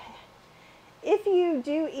like, if you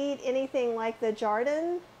do eat anything like the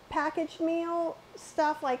Jardin packaged meal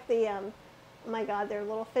stuff, like the oh my God, they're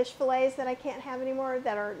little fish fillets that I can't have anymore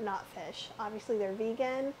that are not fish. Obviously, they're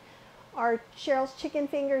vegan. Or Cheryl's chicken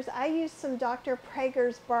fingers. I use some Dr.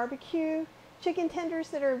 Prager's barbecue chicken tenders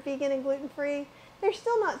that are vegan and gluten-free. They're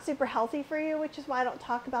still not super healthy for you, which is why I don't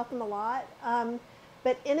talk about them a lot.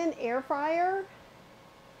 But in an air fryer,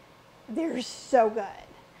 they're so good.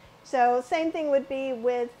 So same thing would be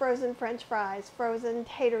with frozen French fries, frozen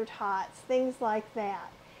tater tots, things like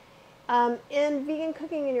that. In vegan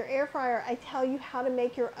cooking in your air fryer, I tell you how to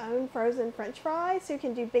make your own frozen French fries so you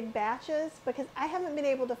can do big batches, because I haven't been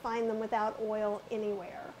able to find them without oil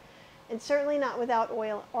anywhere, and certainly not without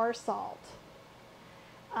oil or salt.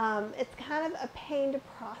 It's kind of a pain to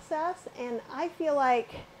process, and I feel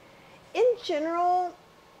like in general,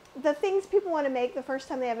 the things people want to make the first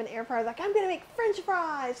time they have an air fryer, like I'm going to make French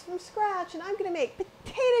fries from scratch, and I'm going to make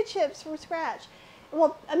potato chips from scratch.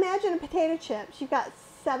 Well, imagine a potato chips. You've got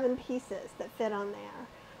 7 pieces that fit on there,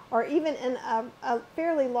 or even in a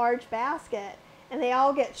fairly large basket, and they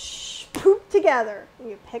all get pooped together.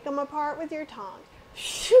 You pick them apart with your tongs,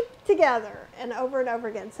 shoop together, and over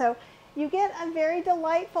again. So you get a very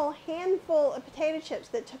delightful handful of potato chips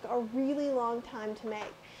that took a really long time to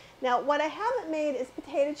make. Now, what I haven't made is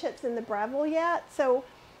potato chips in the Breville yet, so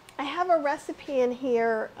I have a recipe in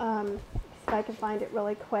here, if I can find it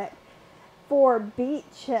really quick, for beet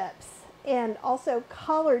chips and also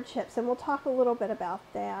colored chips, and we'll talk a little bit about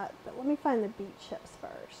that, but let me find the beet chips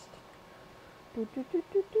first. It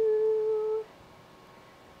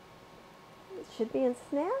should be in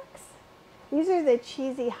snacks. These are the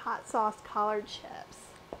cheesy hot sauce colored chips.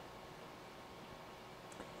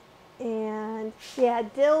 And yeah,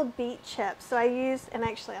 dill beet chips. So I used, and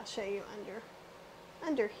actually I'll show you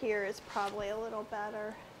under here is probably a little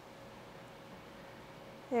better.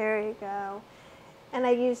 There you go. And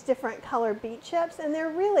I used different color beet chips, and they're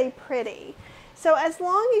really pretty. So as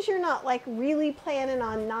long as you're not like really planning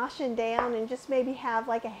on noshing down and just maybe have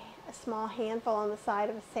like a small handful on the side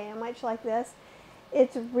of a sandwich like this,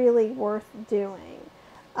 it's really worth doing.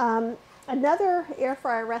 Another air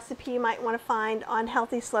fryer recipe you might want to find on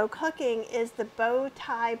Healthy Slow Cooking is the bow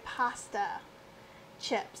tie pasta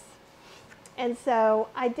chips. And so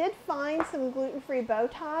I did find some gluten-free bow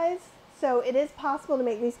ties, so it is possible to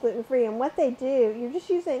make these gluten-free. And what they do, you're just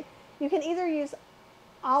using, you can either use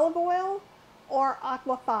olive oil or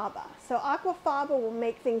aquafaba. So aquafaba will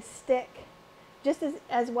make things stick just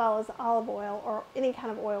as well as olive oil or any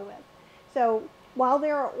kind of oil with. So while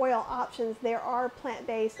there are oil options, there are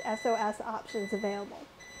plant-based SOS options available.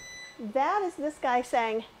 That is this guy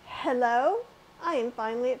saying, hello, I am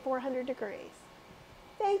finally at 400 degrees.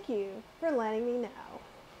 Thank you for letting me know.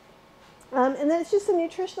 And then it's just some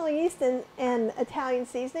nutritional yeast and Italian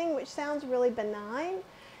seasoning, which sounds really benign.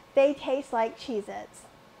 They taste like Cheez-Its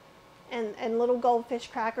and little goldfish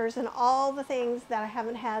crackers and all the things that I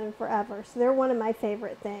haven't had in forever. So they're one of my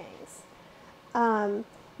favorite things.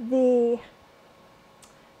 The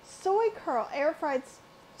air fried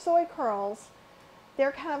soy curls,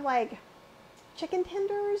 they're kind of like chicken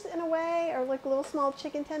tenders in a way, or like little small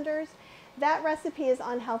chicken tenders. That recipe is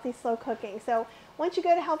on Healthy Slow Cooking. So once you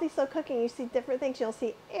go to Healthy Slow Cooking, you see different things. You'll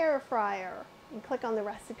see air fryer. You click on the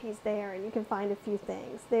recipes there and you can find a few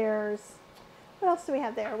things. There's, what else do we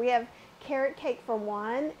have there? We have carrot cake for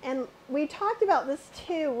one, and we talked about this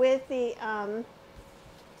too with the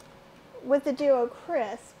Duo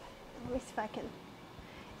Crisp. Let me see if I can.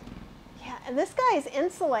 Yeah, and this guy is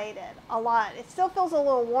insulated a lot. It still feels a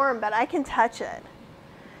little warm, but I can touch it.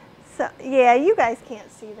 So yeah, you guys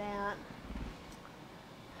can't see that.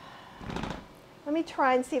 Let me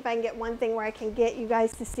try and see if I can get one thing where I can get you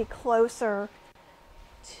guys to see closer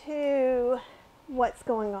to what's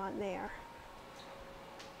going on there.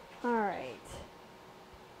 All right.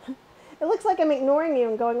 It looks like I'm ignoring you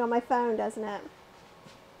and going on my phone, doesn't it?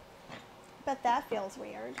 But that feels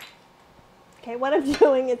weird. Okay, what I'm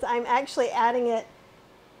doing is I'm actually adding it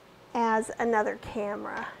as another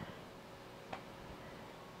camera.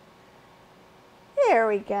 There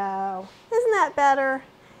we go. Isn't that better?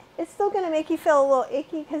 It's still going to make you feel a little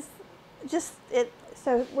icky because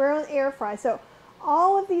so we're on air fry. So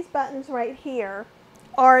all of these buttons right here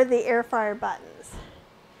are the air fryer buttons.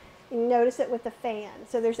 You can notice it with the fan.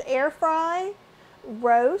 So there's air fry,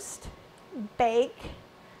 roast, bake,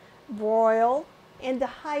 broil, and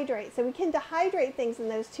dehydrate. So we can dehydrate things in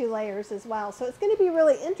those two layers as well. So it's going to be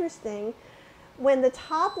really interesting when the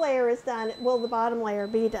top layer is done, will the bottom layer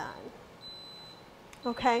be done?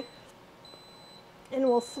 Okay? And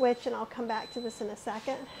we'll switch, and I'll come back to this in a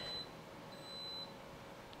second.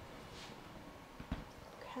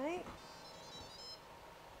 Okay.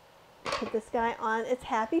 Put this guy on its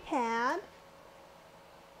happy pad.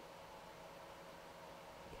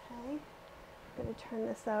 Okay. I'm going to turn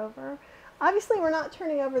this over. Obviously, we're not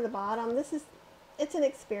turning over the bottom. It's an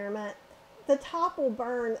experiment. The top will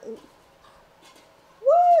burn.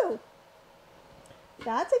 Woo!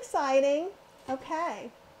 That's exciting. Okay.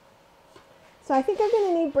 So I think I'm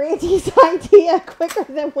going to need Brandy's idea quicker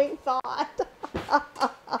than we thought.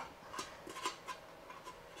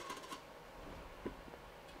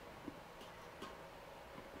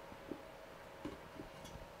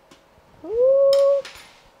 Ooh.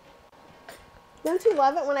 Don't you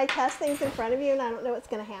love it when I test things in front of you and I don't know what's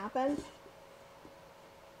going to happen?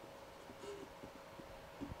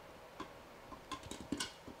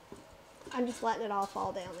 I'm just letting it all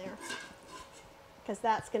fall down there because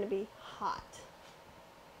that's going to be hot.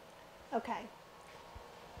 Okay.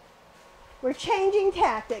 We're changing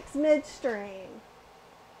tactics midstream.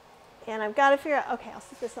 And I've got to figure out, okay, I'll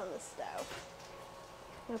set this on the stove.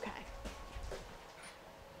 Okay.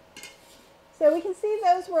 So we can see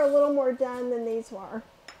those were a little more done than these were.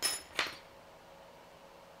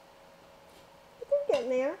 But they're getting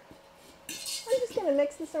there. I'm just going to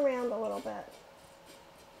mix this around a little bit.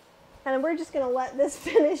 And we're just going to let this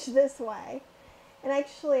finish this way. And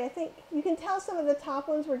actually, I think you can tell some of the top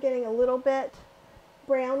ones were getting a little bit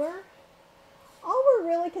browner. All we're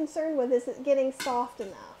really concerned with is it getting soft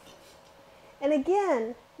enough. And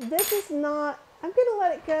again, this is not, I'm going to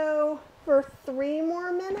let it go for 3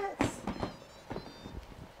 more minutes.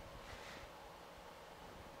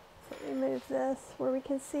 So let me move this where we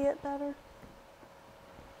can see it better.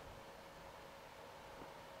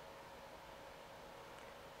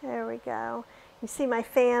 There we go. You see my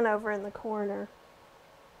fan over in the corner.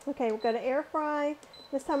 Okay, we'll go to air fry.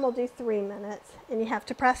 This time we'll do 3 minutes, and you have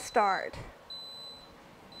to press start.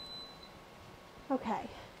 Okay,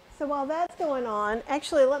 so while that's going on,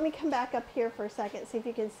 actually let me come back up here for a second, see if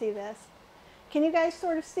you can see this. Can you guys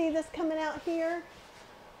sort of see this coming out here?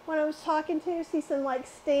 When I was talking to, see some like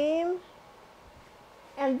steam?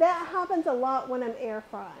 And that happens a lot when I'm air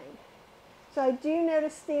frying. So I do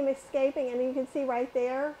notice steam escaping, and you can see right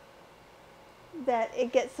there that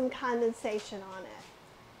it gets some condensation on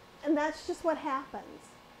it. And that's just what happens.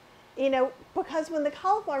 You know, because when the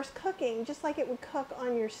cauliflower's cooking, just like it would cook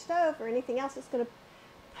on your stove or anything else, it's going to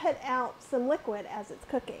put out some liquid as it's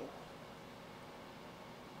cooking.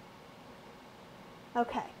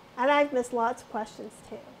 Okay, and I've missed lots of questions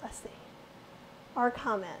too. Let's see. Our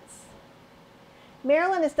comments.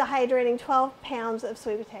 Marilyn is dehydrating 12 pounds of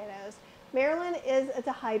sweet potatoes. Marilyn is a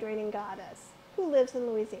dehydrating goddess who lives in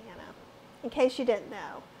Louisiana, in case you didn't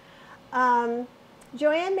know.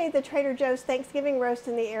 Joanne made the Trader Joe's Thanksgiving roast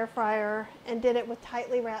in the air fryer and did it with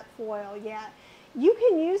tightly wrapped foil. Yeah, you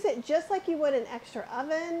can use it just like you would an extra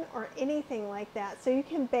oven or anything like that. So you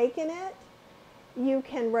can bake in it, you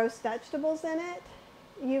can roast vegetables in it,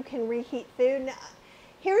 you can reheat food. Now,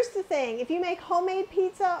 here's the thing, if you make homemade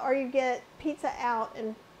pizza or you get pizza out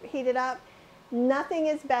and heat it up, nothing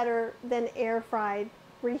is better than air fried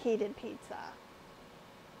reheated pizza.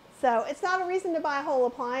 So it's not a reason to buy a whole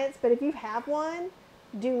appliance, but if you have one,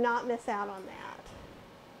 do not miss out on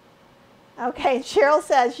that. Okay, Cheryl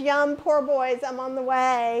says, yum, poor boys, I'm on the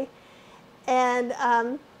way. And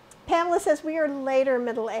Pamela says, we are later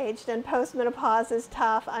middle-aged and postmenopause is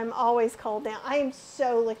tough. I'm always cold now. I am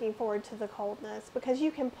so looking forward to the coldness because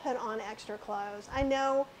you can put on extra clothes. I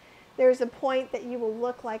know there's a point that you will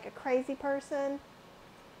look like a crazy person,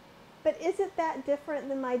 but is it that different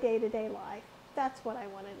than my day-to-day life? That's what I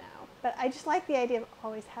want to know. But I just like the idea of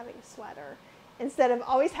always having a sweater instead of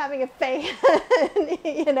always having a fan,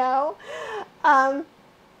 you know.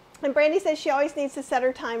 And Brandy says she always needs to set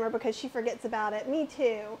her timer because she forgets about it. Me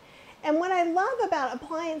too. And what I love about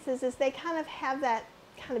appliances is they kind of have that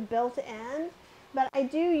kind of built in, but I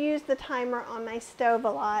do use the timer on my stove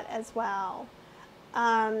a lot as well.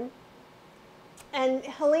 And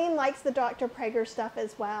Helene likes the Dr. Prager stuff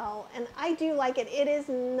as well, and I do like it. It is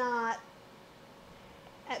not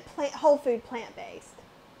whole food plant-based.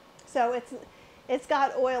 So it's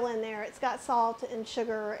got oil in there, it's got salt and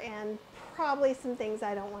sugar and probably some things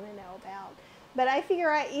I don't want to know about. But I figure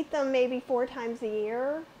I eat them maybe 4 times a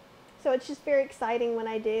year. So it's just very exciting when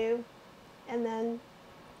I do. And then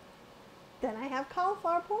I have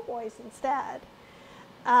cauliflower po' boys instead.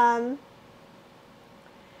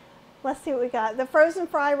 Let's see what we got. The frozen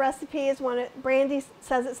fry recipe is one, Brandy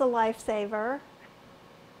says it's a lifesaver.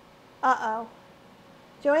 Uh-oh.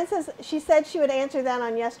 Joanne says, she said she would answer that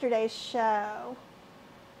on yesterday's show.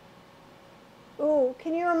 Ooh,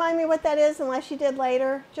 can you remind me what that is unless you did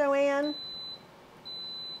later, Joanne?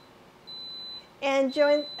 And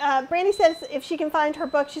Joanne, Brandy says if she can find her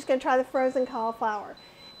book, she's going to try the frozen cauliflower.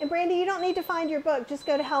 And Brandy, you don't need to find your book. Just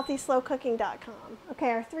go to healthyslowcooking.com. Okay,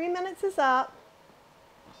 our 3 minutes is up.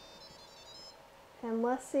 And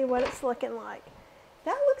let's see what it's looking like.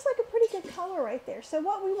 That looks like a pretty good color right there. So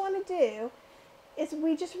what we want to do is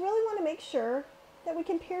we just really want to make sure that we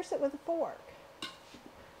can pierce it with a fork.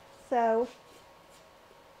 So,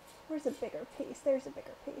 where's a bigger piece? There's a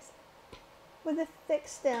bigger piece. With a thick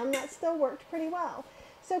stem, that still worked pretty well.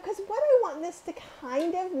 So, because what I want this to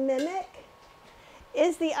kind of mimic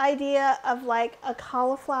is the idea of like a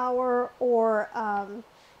cauliflower or,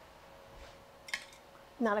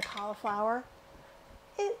 not a cauliflower.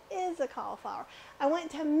 It is a cauliflower. I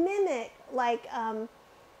want to mimic like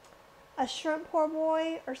a shrimp po'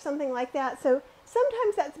 boy or something like that. So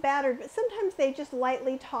sometimes that's battered, but sometimes they just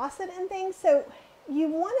lightly toss it in things. So you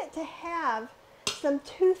want it to have some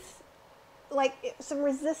like some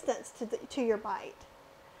resistance to your bite,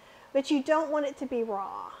 but you don't want it to be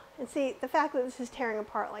raw. And see, the fact that this is tearing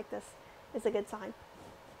apart like this is a good sign.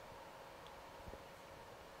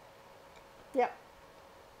 Yep.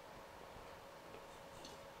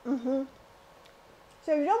 So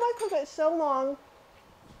you don't want to cook it so long.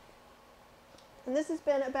 And this has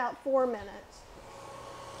been about 4 minutes.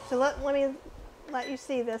 So let me let you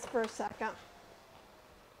see this for a second.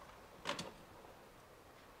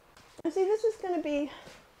 See, this is going to be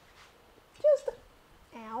just,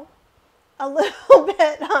 ow, a little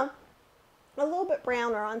bit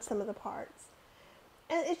browner on some of the parts.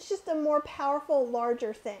 And it's just a more powerful,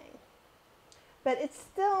 larger thing. But it's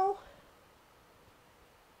still,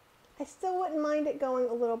 I still wouldn't mind it going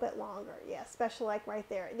a little bit longer. Yeah, especially like right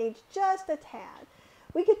there. It needs just a tad.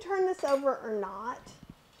 We could turn this over or not.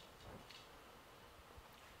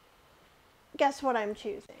 Guess what I'm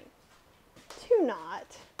choosing? To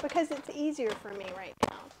not, because it's easier for me right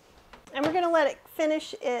now. And we're going to let it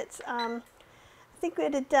finish its, I think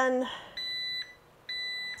it had done,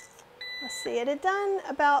 let's see, it had done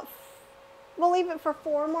about, we'll leave it for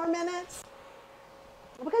 4 more minutes.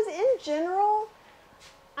 Because in general,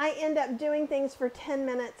 I end up doing things for 10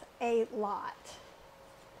 minutes a lot.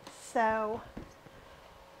 So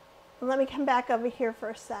let me come back over here for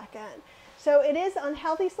a second. So it is on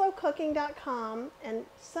healthyslowcooking.com, and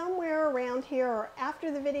somewhere around here or after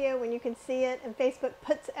the video when you can see it and Facebook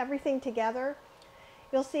puts everything together,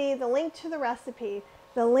 you'll see the link to the recipe,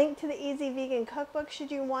 the link to the Easy Vegan Cookbook should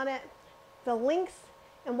you want it, the links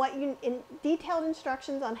and detailed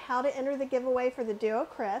instructions on how to enter the giveaway for the Duo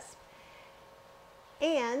Crisp,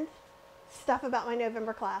 and stuff about my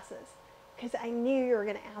November classes, because I knew you were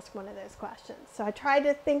going to ask one of those questions. So I tried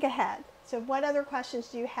to think ahead. So what other questions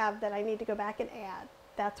do you have that I need to go back and add?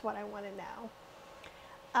 That's what I want to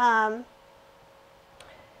know.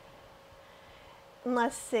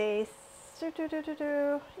 Let's see.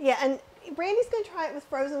 Yeah, and Brandy's going to try it with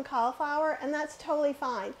frozen cauliflower, and that's totally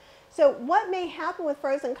fine. So what may happen with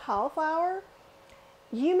frozen cauliflower,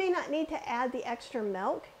 you may not need to add the extra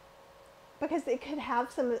milk because it could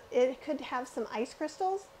have some ice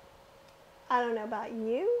crystals. I don't know about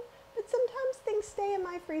you, but sometimes things stay in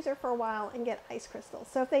my freezer for a while and get ice crystals.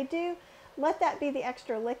 So if they do, let that be the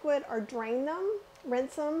extra liquid, or drain them,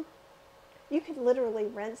 rinse them. You could literally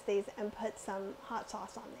rinse these and put some hot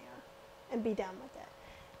sauce on there and be done with it.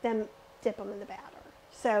 Then dip them in the batter.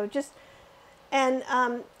 So just, and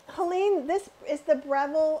Helene, this is the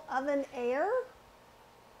Breville Oven Air.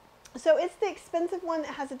 So it's the expensive one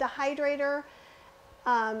that has a dehydrator,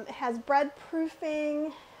 it has bread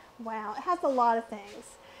proofing. Wow, it has a lot of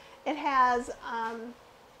things. It has,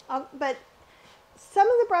 but some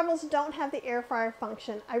of the Brevilles don't have the air fryer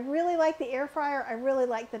function. I really like the air fryer. I really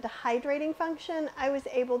like the dehydrating function. I was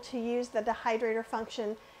able to use the dehydrator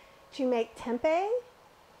function to make tempeh,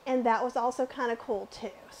 and that was also kind of cool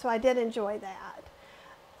too. So I did enjoy that.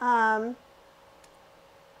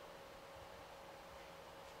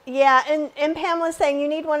 Yeah, and Pamela's saying you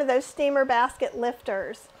need one of those steamer basket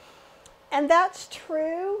lifters. And that's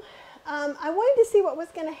true. I wanted to see what was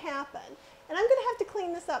going to happen. And I'm going to have to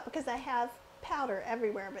clean this up because I have powder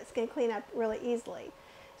everywhere, but it's going to clean up really easily.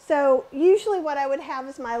 So usually what I would have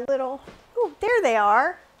is my little, oh, there they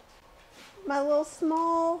are, my little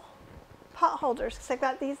small pot holders, because I've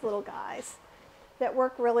got these little guys that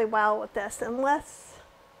work really well with this. Unless,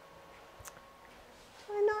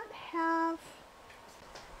 do I not have,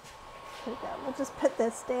 here we go. We'll just put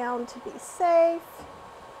this down to be safe.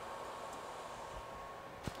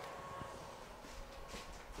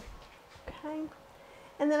 Okay,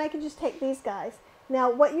 and then I can just take these guys. Now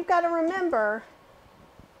what you've got to remember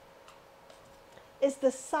is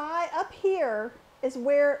the side up here is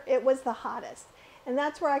where it was the hottest, and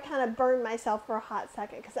that's where I kind of burned myself for a hot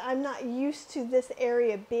second because I'm not used to this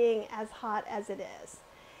area being as hot as it is.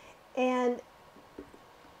 And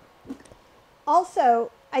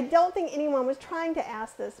also, I don't think anyone was trying to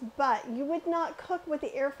ask this, but you would not cook with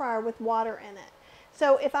the air fryer with water in it.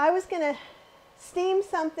 So if I was going to steam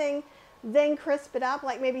something, then crisp it up,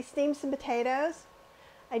 like maybe steam some potatoes,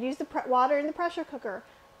 I'd use the water in the pressure cooker.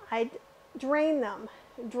 I'd drain them,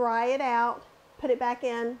 dry it out, put it back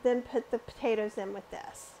in, then put the potatoes in with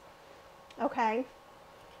this. Okay?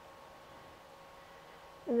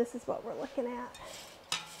 And this is what we're looking at.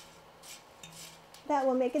 That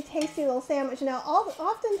will make a tasty little sandwich. Now,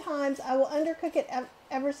 oftentimes I will undercook it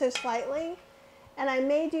ever so slightly, and I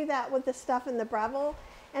may do that with the stuff in the Breville,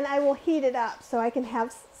 and I will heat it up so I can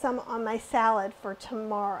have some on my salad for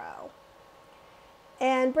tomorrow.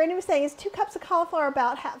 And Brandon was saying, is 2 cups of cauliflower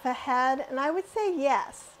about half a head? And I would say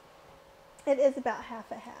yes, it is about half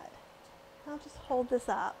a head. I'll just hold this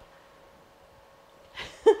up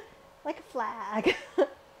like a flag.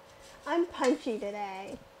 I'm punchy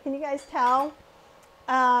today. Can you guys tell?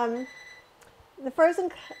 The frozen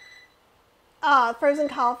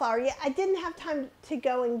cauliflower. Yeah, I didn't have time to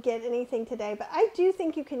go and get anything today, but I do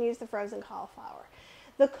think you can use the frozen cauliflower.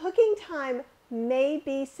 The cooking time may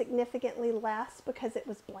be significantly less because it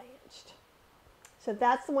was blanched. So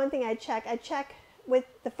that's the one thing I check. I check with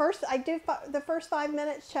the first 5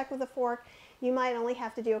 minutes, check with a fork. You might only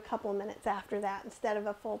have to do a couple of minutes after that instead of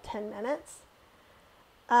a full 10 minutes.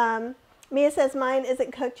 Mia says mine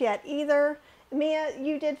isn't cooked yet either. Mia,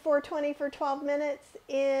 you did 420 for 12 minutes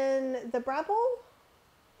in the Breville,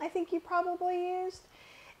 I think you probably used.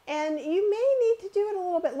 And you may need to do it a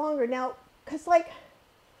little bit longer. Now, because like,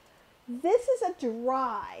 this is a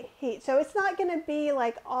dry heat, so it's not going to be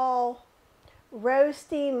like all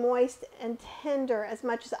roasty, moist, and tender as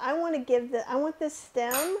much as I want to give I want this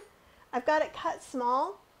stem. I've got it cut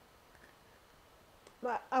small,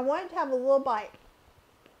 but I want it to have a little bite.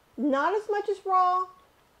 Not as much as raw,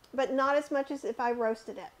 but not as much as if I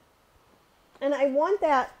roasted it. And I want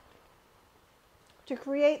that to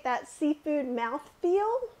create that seafood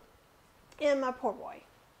mouthfeel in my po' boy.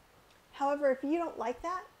 However, if you don't like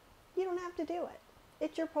that, you don't have to do it.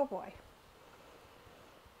 It's your po' boy.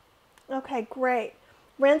 Okay, great.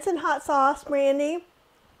 Rinse in hot sauce, Brandy.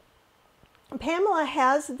 Pamela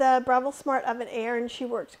has the Breville Smart Oven Air and she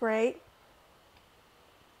works great.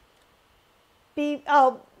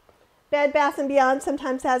 Bed Bath & Beyond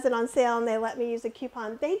sometimes has it on sale and they let me use a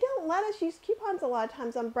coupon. They don't let us use coupons a lot of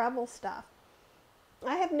times on Breville stuff.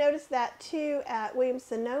 I have noticed that too at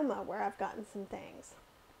Williams-Sonoma where I've gotten some things.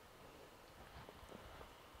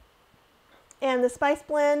 And the spice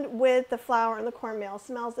blend with the flour and the cornmeal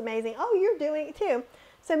smells amazing. Oh, you're doing it too.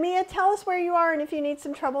 So Mia, tell us where you are and if you need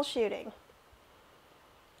some troubleshooting.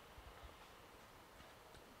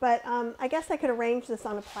 But I guess I could arrange this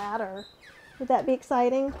on a platter. Would that be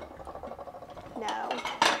exciting? No,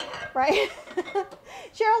 right?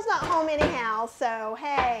 Cheryl's not home anyhow, so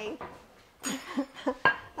hey,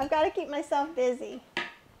 I've got to keep myself busy.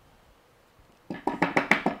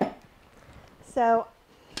 So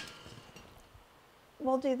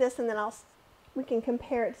we'll do this and then we can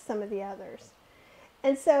compare it to some of the others.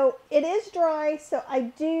 And so it is dry, so I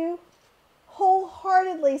do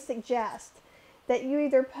wholeheartedly suggest that you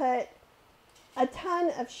either put a ton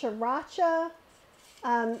of sriracha.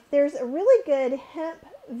 There's a really good hemp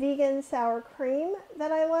vegan sour cream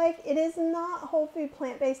that I like. It is not whole food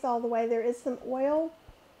plant-based all the way. There is some oil.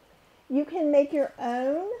 You can make your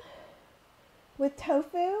own with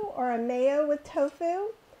tofu or a mayo with tofu.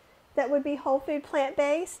 That would be whole food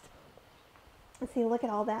plant-based. Let's see, look at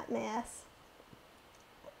all that mess.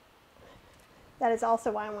 That is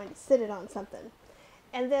also why I wanted to sit it on something.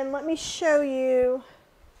 And then let me show you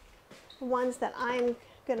the ones that I'm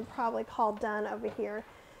going to probably call done over here.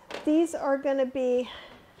 These are going to be,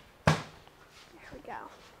 there we go.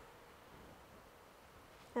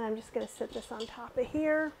 And I'm just going to sit this on top of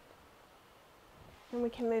here. And we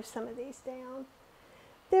can move some of these down.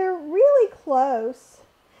 They're really close.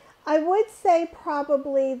 I would say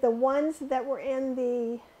probably the ones that were in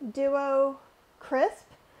the Duo Crisp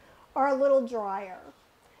are a little drier.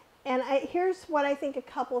 And here's what I think a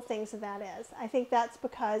couple of things of that is. I think that's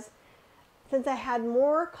because since I had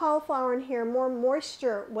more cauliflower in here, more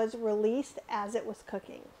moisture was released as it was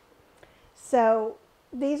cooking. So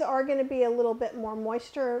these are going to be a little bit more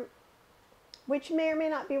moisture, which may or may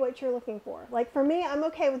not be what you're looking for. Like for me, I'm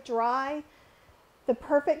okay with dry, the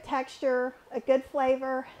perfect texture, a good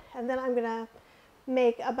flavor, and then I'm going to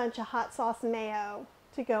make a bunch of hot sauce mayo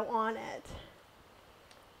to go on it.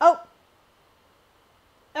 Oh,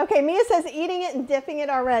 okay, Mia says eating it and dipping it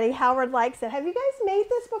already. Howard likes it. Have you guys made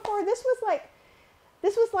this before? This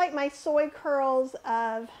was like my soy curls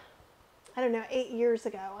of, I don't know, 8 years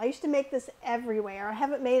ago. I used to make this everywhere. I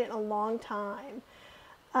haven't made it in a long time.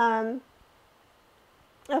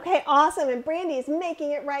 Okay, awesome. And Brandy is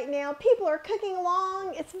making it right now. People are cooking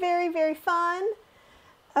along. It's very, very fun.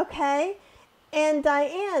 Okay. And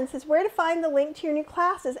Diane says, where to find the link to your new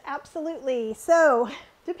classes? Absolutely. So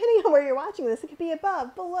depending on where you're watching this, it could be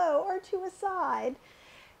above, below, or to a side.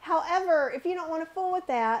 However, if you don't want to fool with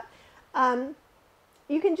that,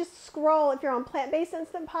 you can just scroll if you're on Plant-Based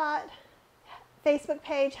Instant Pot Facebook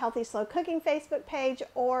page, Healthy Slow Cooking Facebook page,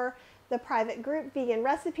 or the private group Vegan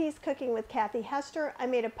Recipes Cooking with Kathy Hester. I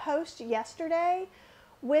made a post yesterday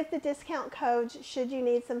with the discount codes should you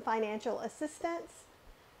need some financial assistance.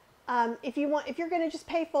 If you're going to just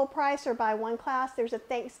pay full price or buy one class, there's a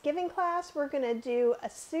Thanksgiving class. We're going to do a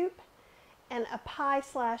soup and a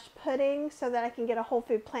pie/pudding so that I can get a whole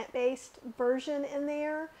food plant-based version in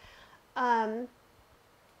there. And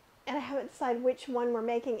I haven't decided which one we're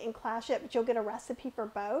making in class yet, but you'll get a recipe for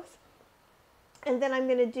both. And then I'm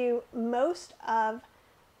going to do most of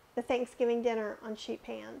the Thanksgiving dinner on sheet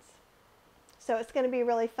pans. So it's going to be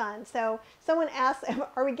really fun. So someone asked,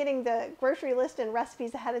 are we getting the grocery list and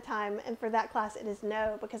recipes ahead of time? And for that class, it is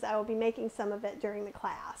no, because I will be making some of it during the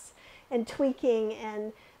class. and tweaking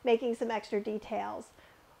and making some extra details.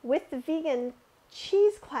 With the vegan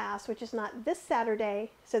cheese class, which is not this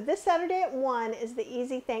Saturday, so this Saturday at 1 is the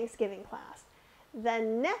Easy Thanksgiving class.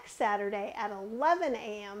 Then next Saturday at 11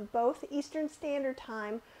 a.m., both Eastern Standard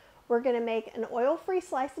Time, we're going to make an oil-free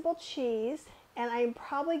sliceable cheese, and I'm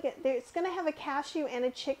probably it's going to have a cashew and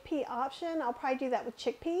a chickpea option. I'll probably do that with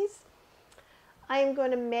chickpeas. I'm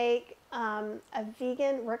going to make a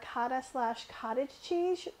vegan ricotta / cottage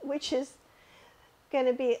cheese, which is going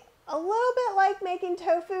to be a little bit like making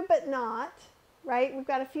tofu, but not, right? We've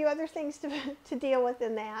got a few other things to deal with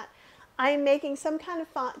in that. I'm making some kind of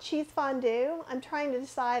cheese fondue. I'm trying to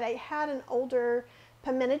decide. I had an older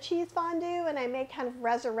pimento cheese fondue, and I may kind of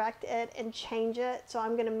resurrect it and change it. So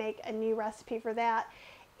I'm going to make a new recipe for that.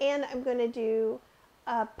 And I'm going to do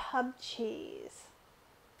a pub cheese.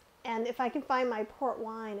 And if I can find my port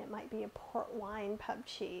wine, it might be a port wine pub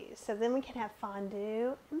cheese. So then we can have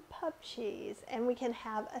fondue and pub cheese. And we can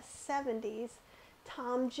have a 70s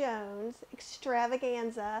Tom Jones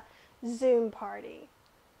extravaganza Zoom party.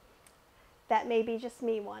 That may be just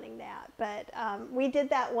me wanting that, but we did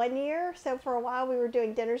that one year. So for a while we were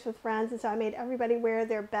doing dinners with friends, and so I made everybody wear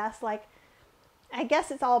their best, like, I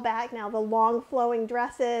guess it's all back now, the long flowing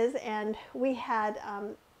dresses, and we had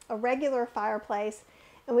a regular fireplace,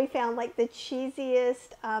 and we found like the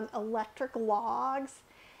cheesiest electric logs,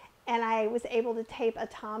 and I was able to tape a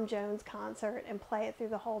Tom Jones concert and play it through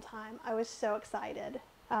the whole time. I was so excited.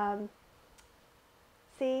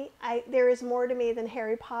 See, there is more to me than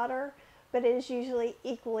Harry Potter, but it is usually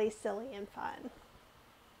equally silly and fun.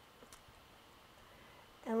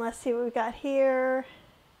 And let's see what we've got here.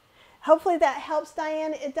 Hopefully that helps,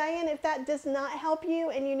 Diane. Diane, if that does not help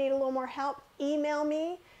you and you need a little more help, email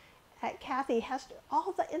me at Kathy Hester.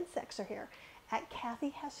 All the insects are here. At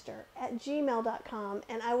kathyhester@gmail.com,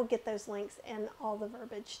 and I will get those links and all the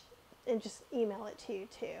verbiage and just email it to you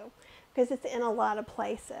too, because it's in a lot of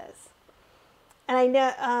places. And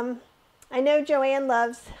I know Joanne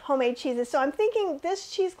loves homemade cheeses, so I'm thinking this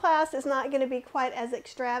cheese class is not going to be quite as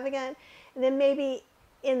extravagant. And then maybe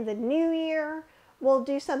in the new year, we'll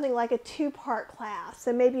do something like a 2-part class.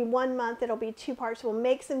 So maybe 1 month it'll be 2 parts. We'll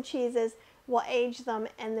make some cheeses, we'll age them,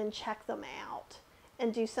 and then check them out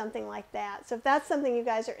and do something like that. So if that's something you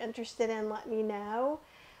guys are interested in, let me know.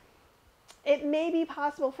 It may be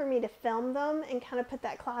possible for me to film them and kind of put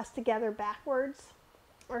that class together backwards,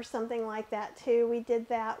 or something like that too. We did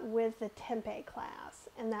that with the tempeh class,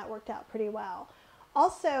 and that worked out pretty well.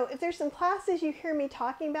 Also, if there's some classes you hear me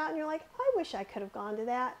talking about and you're like, I wish I could have gone to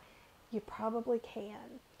that, you probably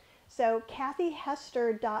can. So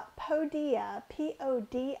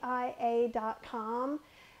kathyhester.podia.com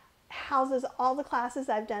houses all the classes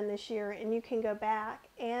I've done this year, and you can go back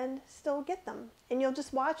and still get them. And you'll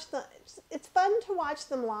just watch them. It's fun to watch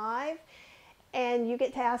them live, and you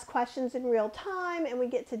get to ask questions in real time, and we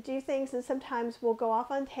get to do things, and sometimes we'll go off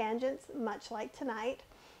on tangents, much like tonight.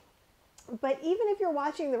 But even if you're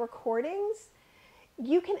watching the recordings,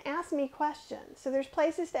 you can ask me questions. So there's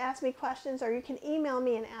places to ask me questions, or you can email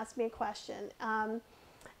me and ask me a question.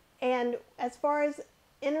 And as far as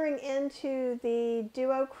entering into the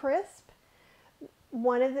Duo Crisp,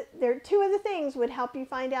 there are 2 of the things would help you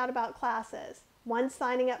find out about classes. One,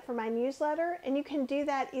 signing up for my newsletter, and you can do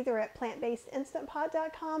that either at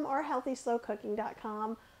plantbasedinstantpot.com or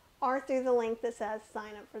healthyslowcooking.com, or through the link that says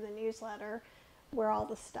sign up for the newsletter, where all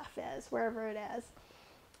the stuff is, wherever it is.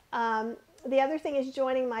 The other thing is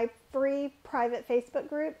joining my free private Facebook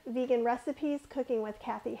group, Vegan Recipes Cooking with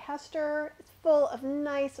Kathy Hester. It's full of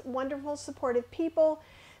nice, wonderful, supportive people.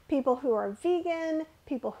 People who are vegan,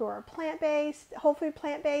 people who are plant-based, whole food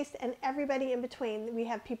plant-based, and everybody in between. We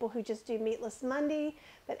have people who just do Meatless Monday,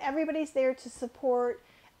 but everybody's there to support,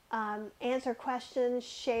 answer questions,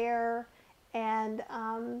 share, and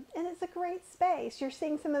it's a great space. You're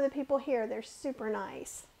seeing some of the people here. They're super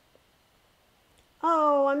nice.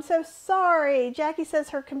 Oh, I'm so sorry. Jackie says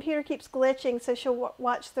her computer keeps glitching, so she'll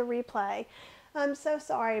watch the replay. I'm so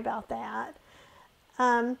sorry about that.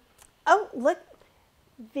 Oh, look.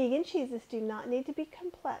 Vegan cheeses do not need to be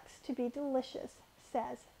complex to be delicious,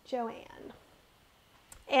 says Joanne.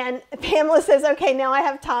 And Pamela says, okay, now I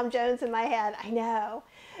have Tom Jones in my head. I know.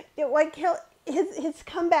 His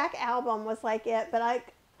comeback album was like it, but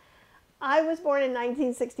I was born in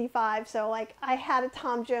 1965, so like I had a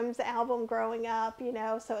Tom Jones album growing up, you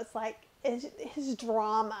know, so it's like his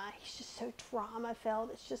drama. He's just so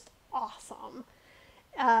drama-filled. It's just awesome.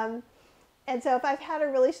 And so if I've had a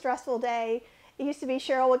really stressful day, it used to be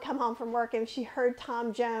Cheryl would come home from work and if she heard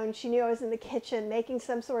Tom Jones, she knew I was in the kitchen making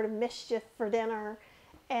some sort of mischief for dinner,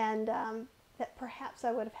 and that perhaps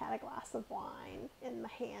I would have had a glass of wine in my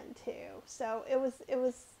hand too. So it was,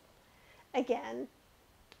 again,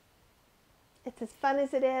 it's as fun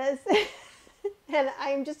as it is. And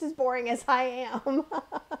I'm just as boring as I am.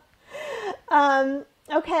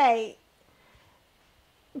 Okay.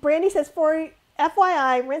 Brandy says, for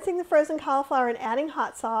FYI, rinsing the frozen cauliflower and adding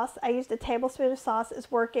hot sauce. I used a tablespoon of sauce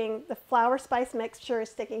is working. The flour spice mixture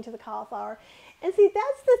is sticking to the cauliflower. And see,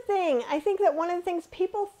 that's the thing. I think that one of the things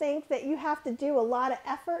people think that you have to do a lot of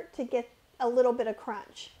effort to get a little bit of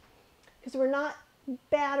crunch. Because we're not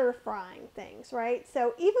batter frying things, right?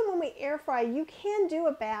 So even when we air fry, you can do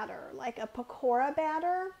a batter, like a pakora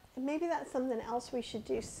batter. And maybe that's something else we should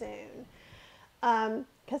do soon.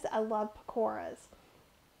 Because I love pakoras.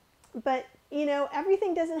 But, you know,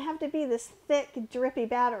 everything doesn't have to be this thick, drippy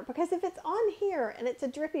batter. Because if it's on here and it's a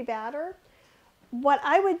drippy batter, what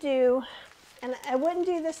I would do, and I wouldn't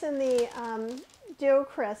do this in the Duo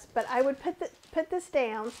Crisp, but I would put this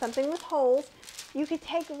down, something with holes. You could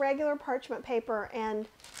take regular parchment paper and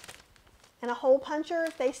a hole puncher,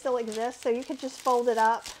 if they still exist, so you could just fold it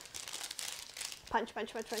up, punch,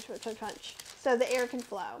 punch, punch, punch, punch, punch, punch, so the air can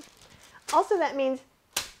flow. Also, that means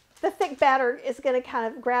the thick batter is going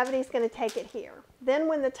to gravity's going to take it here. Then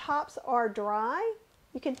when the tops are dry,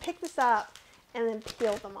 you can pick this up and then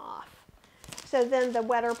peel them off. So then the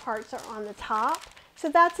wetter parts are on the top. So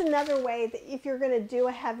that's another way that if you're going to do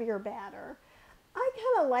a heavier batter. I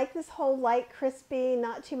kind of like this whole light, crispy,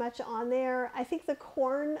 not too much on there. I think the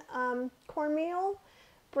cornmeal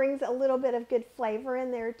brings a little bit of good flavor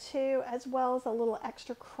in there too, as well as a little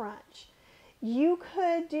extra crunch. You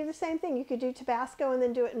could do the same thing. You could do Tabasco and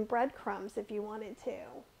then do it in breadcrumbs if you wanted to.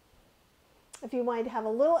 If you wanted to have a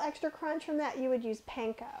little extra crunch from that, you would use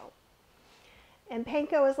panko. And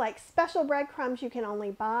panko is like special breadcrumbs you can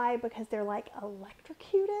only buy because they're like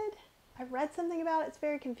electrocuted. I read something about it. It's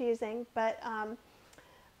very confusing, but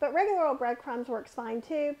regular old breadcrumbs works fine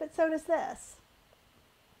too, but so does this.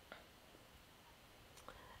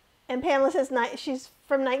 And Pamela says she's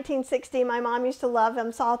from 1960. My mom used to love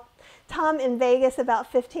them. Saw Tom in Vegas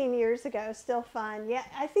about 15 years ago. Still fun. Yeah,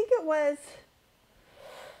 I think it was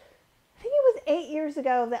 8 years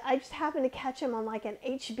ago that I just happened to catch him on like an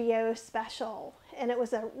HBO special. And it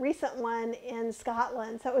was a recent one in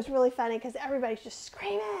Scotland. So it was really funny because everybody's just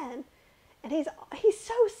screaming. And he's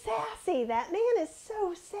so sassy. That man is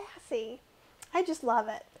so sassy. I just love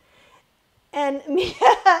it. And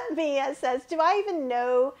Mia says, do I even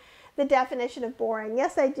know the definition of boring?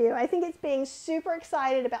 Yes, I do. I think it's being super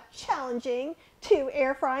excited about challenging 2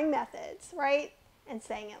 air frying methods, right? And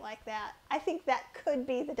saying it like that. I think that could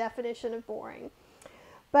be the definition of boring.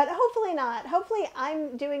 But hopefully not. Hopefully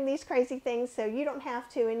I'm doing these crazy things so you don't have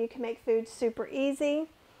to and you can make food super easy.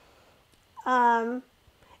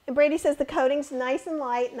 And Brady says the coating's nice and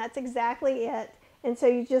light, and that's exactly it. And so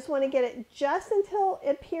you just want to get it just until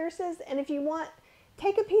it pierces. And if you want,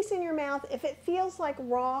 take a piece in your mouth. If it feels like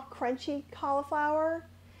raw, crunchy cauliflower,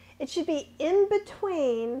 it should be in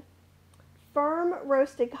between firm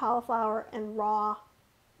roasted cauliflower and raw,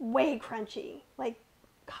 way crunchy. Like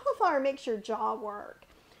cauliflower makes your jaw work.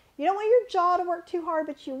 You don't want your jaw to work too hard,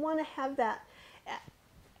 but you want to have that.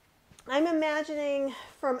 I'm imagining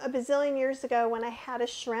from a bazillion years ago when I had a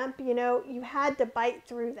shrimp, you know, you had to bite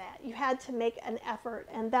through that. You had to make an effort,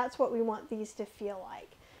 and that's what we want these to feel like.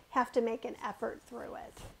 Have to make an effort through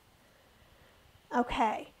it.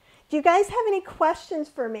 Okay. Do you guys have any questions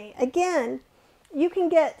for me? Again, you can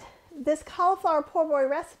get this cauliflower po' boy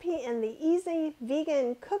recipe in the Easy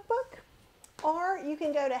Vegan Cookbook, or you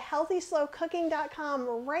can go to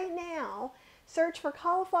healthyslowcooking.com right now, search for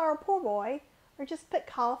cauliflower po' boy, or just put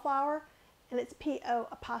cauliflower, and it's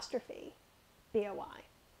P-O''B-O-Y.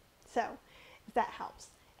 So, if that helps.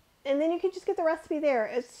 And then you can just get the recipe there.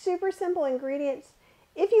 It's super simple ingredients.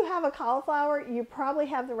 If you have a cauliflower, you probably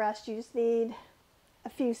have the rest. You just need a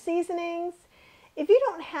few seasonings. If you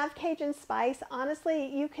don't have Cajun spice, honestly,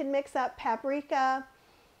 you can mix up paprika,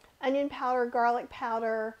 onion powder, garlic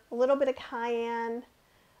powder, a little bit of cayenne.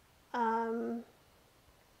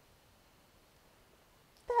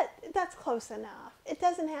 That's close enough. It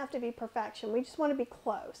doesn't have to be perfection. We just want to be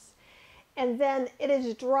close. And then it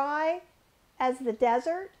is dry as the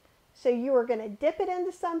desert. So you are going to dip it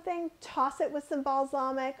into something, toss it with some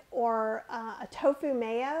balsamic or a tofu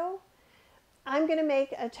mayo. I'm going to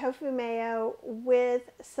make a tofu mayo with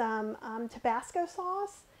some Tabasco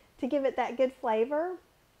sauce to give it that good flavor.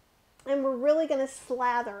 And we're really going to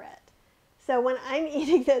slather it. So when I'm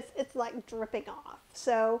eating this, it's like dripping off.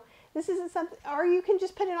 So this isn't something, or you can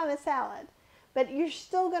just put it on a salad. But you're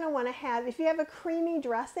still going to want to have, if you have a creamy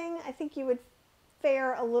dressing, I think you would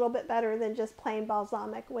fare a little bit better than just plain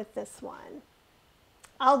balsamic with this one.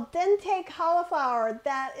 Al dente cauliflower.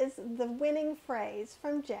 That is the winning phrase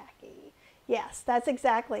from Jackie. Yes, that's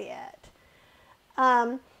exactly it.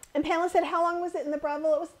 And Pamela said, how long was it in the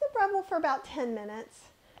Breville? It was in the Breville for about 10 minutes.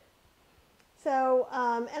 So,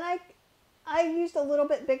 and I used a little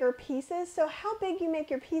bit bigger pieces. So how big you make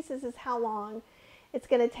your pieces is how long it's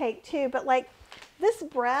going to take too. But like this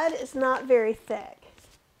bread is not very thick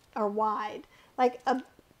or wide. Like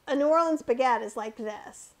a New Orleans baguette is like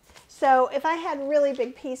this. So if I had really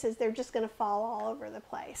big pieces, they're just going to fall all over the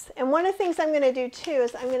place. And one of the things I'm going to do too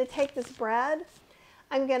is I'm going to take this bread,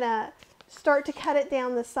 I'm going to start to cut it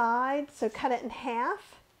down the side. So cut it in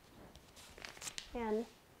half and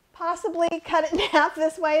possibly cut it in half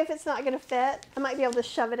this way if it's not going to fit. I might be able to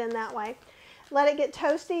shove it in that way. Let it get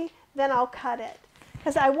toasty, then I'll cut it.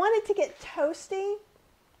 Because I want it to get toasty,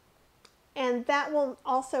 and that will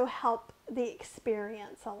also help the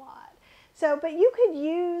experience a lot. So, but you could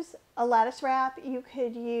use a lettuce wrap, you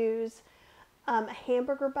could use a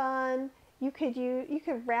hamburger bun, you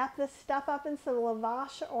could wrap this stuff up in some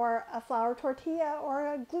lavash or a flour tortilla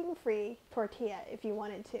or a gluten-free tortilla if you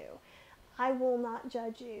wanted to. I will not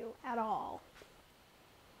judge you at all.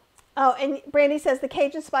 Oh, and Brandy says the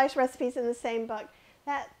Cajun spice recipe is in the same book.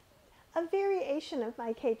 That a variation of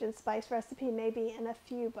my Cajun spice recipe may be in a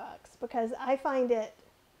few books because I find it,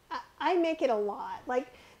 I make it a lot. Like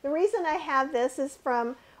the reason I have this is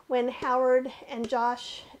from when Howard and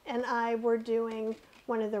Josh and I were doing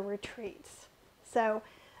one of the retreats. So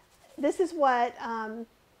this is what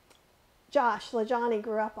Josh LaJohnny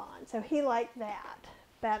grew up on. So he liked that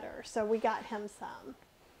better. So we got him some.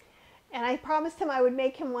 And I promised him I would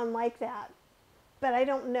make him one like that. But I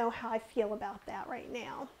don't know how I feel about that right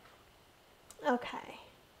now. Okay.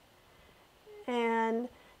 And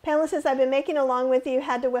Pamela says, I've been making along with you,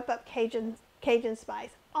 had to whip up Cajun spice.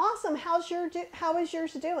 Awesome. How is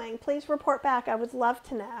yours doing? Please report back. I would love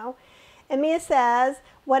to know. And Mia says,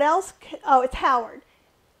 what else? Oh, it's Howard.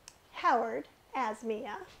 Howard, as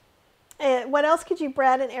Mia. What else could you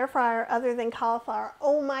bread and air fryer other than cauliflower?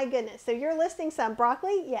 Oh my goodness. So you're listing some.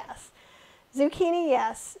 Broccoli? Yes. Zucchini?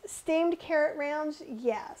 Yes. Steamed carrot rounds?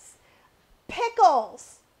 Yes.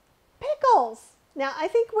 Pickles. Pickles. Now I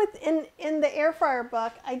think in the air fryer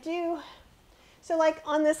book, I do, so like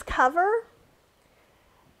on this cover,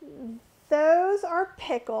 those are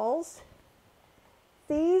pickles.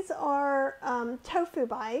 These are tofu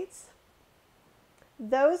bites.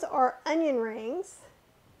 Those are onion rings.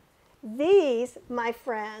 These, my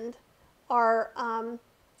friend, are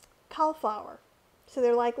cauliflower. So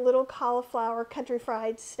they're like little cauliflower country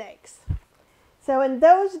fried steaks. So, and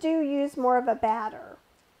those do use more of a batter.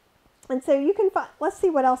 And so you can find, let's see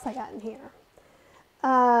what else I got in here.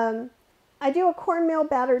 I do a cornmeal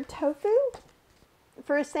battered tofu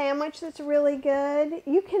for a sandwich that's really good.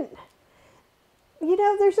 You can, you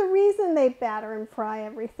know, there's a reason they batter and fry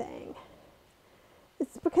everything.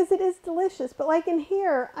 It's because it is delicious. But like in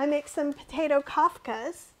here, I make some potato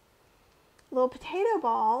kafkas, little potato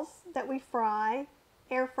balls that we fry,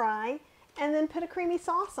 air fry, and then put a creamy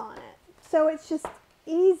sauce on it. So it's just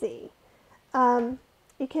easy.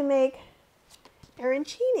 You can make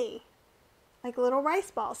arancini, like little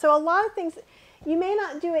rice balls. So a lot of things, you may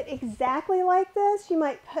not do it exactly like this. You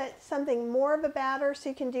might put something more of a batter, so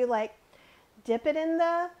you can do like dip it in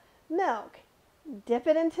the milk, dip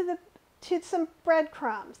it into some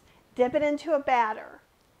breadcrumbs, dip it into a batter,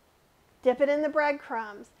 dip it in the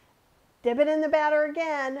breadcrumbs, dip it in the batter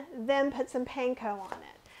again, then put some panko on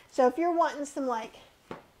it. So if you're wanting some like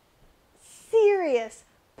serious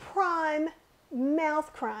prime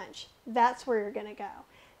mouth crunch, that's where you're going to go.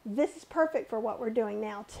 This is perfect for what we're doing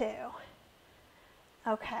now too.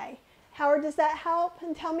 Okay. Howard, does that help?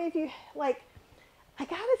 And tell me if you like, I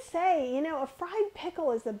gotta say, you know, a fried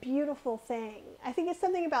pickle is a beautiful thing. I think it's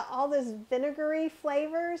something about all those vinegary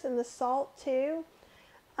flavors and the salt too.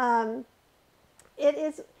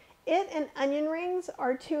 It and onion rings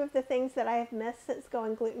are two of the things that I have missed since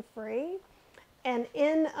going gluten-free. And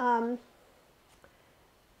in,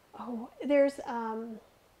 there's an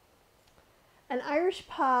Irish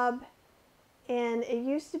pub, and it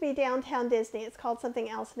used to be downtown Disney. It's called something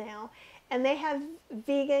else now. And they have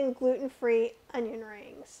vegan, gluten-free onion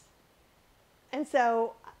rings. And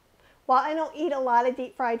so while I don't eat a lot of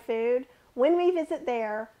deep fried food, when we visit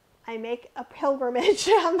there, I make a pilgrimage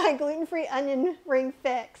on my gluten-free onion ring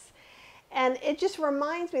fix. And it just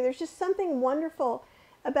reminds me, there's just something wonderful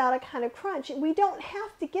about a kind of crunch. We don't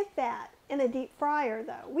have to get that in a deep fryer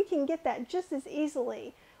though. We can get that just as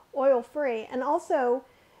easily oil-free. And also,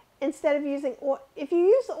 instead of using oil, if you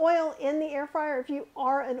use oil in the air fryer, if you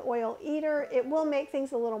are an oil eater, it will make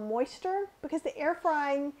things a little moister because the air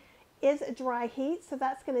frying is a dry heat, so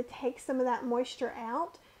that's going to take some of that moisture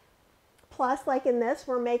out. Plus, like in this,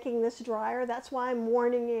 we're making this drier. That's why I'm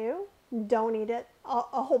warning you, don't eat it,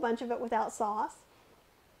 a whole bunch of it without sauce.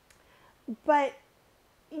 But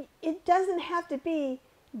it doesn't have to be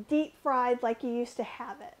deep fried like you used to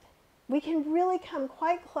have it. We can really come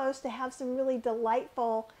quite close to have some really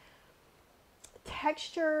delightful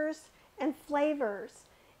textures and flavors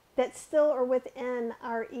that still are within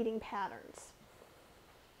our eating patterns.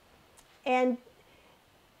 And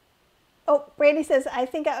oh, Brandy says, I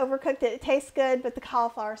think I overcooked it. It tastes good, but the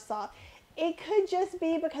cauliflower is soft. It could just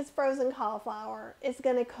be because frozen cauliflower is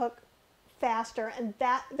going to cook faster, and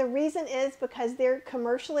that the reason is because they're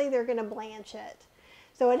going to blanch it.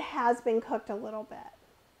 So it has been cooked a little bit.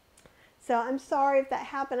 So I'm sorry if that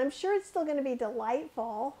happened. I'm sure it's still going to be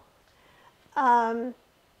delightful. And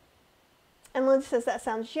Linda says, that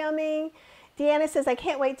sounds yummy. Deanna says, I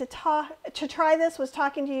can't wait to try this. Was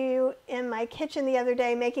talking to you in my kitchen the other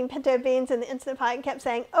day, making pinto beans in the Instant Pot, and kept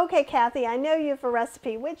saying, okay, Kathy, I know you have a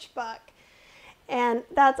recipe. Which book? And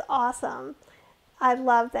that's awesome. I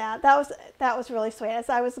love that. That was really sweet. As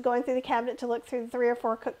I was going through the cabinet to look through the 3 or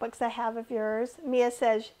 4 cookbooks I have of yours, Mia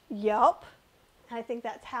says, yup. I think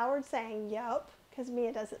that's Howard saying yup, because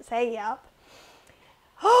Mia doesn't say yup.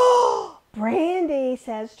 Oh, Brandy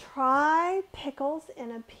says, try pickles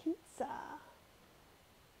in a pizza.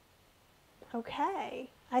 Okay.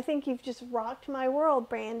 I think you've just rocked my world,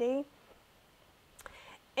 Brandy.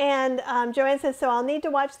 And Joanne says, so I'll need to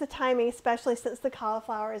watch the timing, especially since the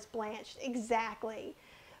cauliflower is blanched. Exactly.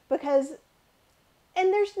 Because,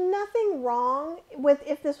 and there's nothing wrong with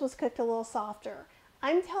if this was cooked a little softer.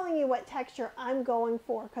 I'm telling you what texture I'm going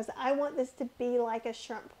for because I want this to be like a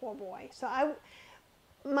shrimp po' boy. So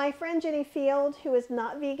my friend Jenny Field, who is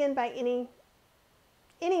not vegan by any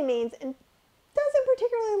means and doesn't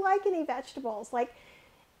particularly like any vegetables, like,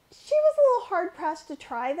 she was a little hard-pressed to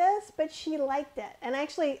try this, but she liked it. And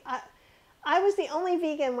actually, I was the only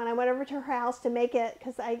vegan when I went over to her house to make it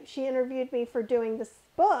because she interviewed me for doing this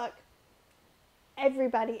book.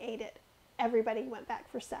 Everybody ate it. Everybody went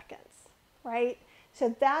back for seconds, right?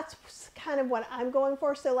 So that's kind of what I'm going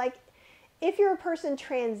for. So, like, if you're a person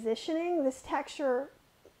transitioning, this texture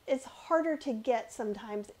is harder to get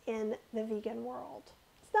sometimes in the vegan world.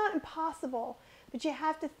 It's not impossible, but you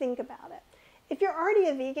have to think about it. If you're already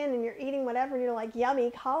a vegan and you're eating whatever and you're like, yummy,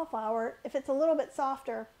 cauliflower, if it's a little bit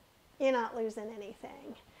softer, you're not losing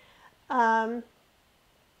anything.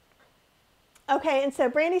 Okay, and so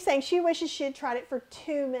Brandy's saying she wishes she had tried it for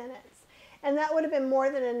 2 minutes. And that would have been more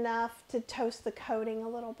than enough to toast the coating a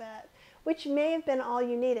little bit, which may have been all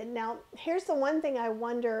you needed. Now, here's the one thing I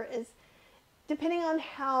wonder is, depending on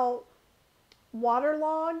how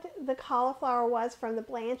waterlogged the cauliflower was from the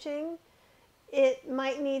blanching, it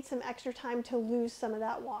might need some extra time to lose some of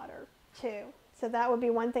that water too. So that would be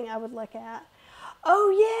one thing I would look at. Oh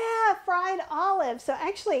yeah, fried olives. So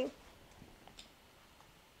actually,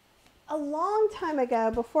 a long time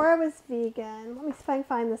ago, before I was vegan, let me see if I can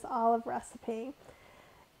find this olive recipe.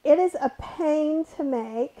 It is a pain to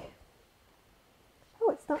make.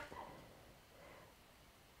 Oh, it's not.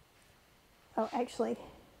 Oh, actually,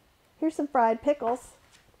 here's some fried pickles.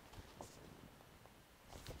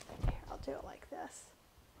 Do it like this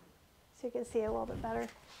so you can see a little bit better.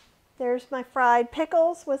 There's my fried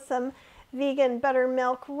pickles with some vegan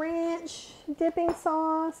buttermilk ranch dipping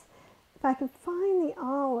sauce. If I can find the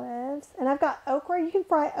olives, and I've got okra. You can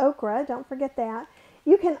fry okra, don't forget that.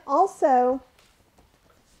 You can also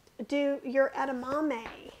do your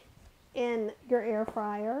edamame in your air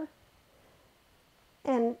fryer,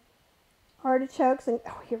 and artichokes, and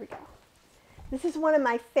oh, here we go. This is one of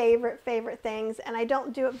my favorite things, and I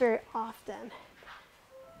don't do it very often.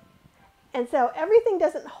 And so everything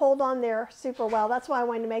doesn't hold on there super well. That's why I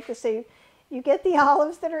wanted to make this. So you get the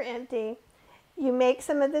olives that are empty. You make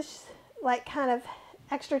some of this like kind of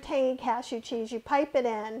extra tangy cashew cheese. You pipe it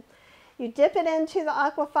in. You dip it into the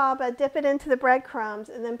aquafaba, dip it into the breadcrumbs,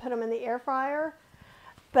 and then put them in the air fryer.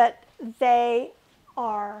 But they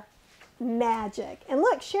are magic. And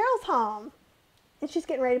look, Cheryl's home. And she's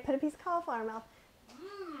getting ready to put a piece of cauliflower in her mouth.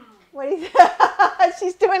 What do you think?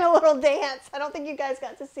 She's doing a little dance. I don't think you guys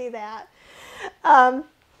got to see that. But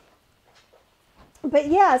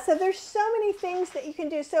yeah, so there's so many things that you can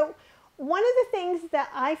do. So one of the things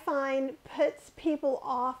that I find puts people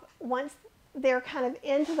off once they're kind of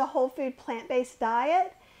into the whole food plant-based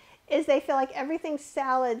diet is they feel like everything's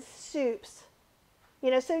salads, soups.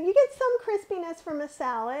 You know, so you get some crispiness from a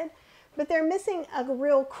salad, but they're missing a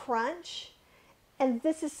real crunch. And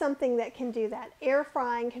this is something that can do that. Air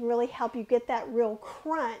frying can really help you get that real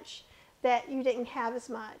crunch that you didn't have as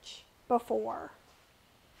much before.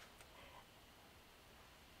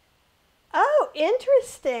 Oh,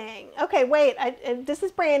 interesting. Okay, wait. This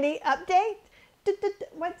is Brandy. Update.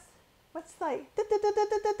 What's like?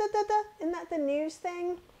 Isn't that the news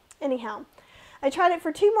thing? Anyhow, I tried it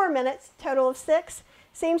for 2 more minutes, total of 6.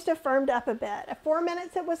 Seems to have firmed up a bit. At 4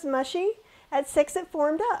 minutes it was mushy. At 6 it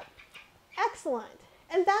formed up. Excellent.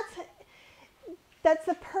 And that's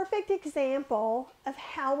the perfect example of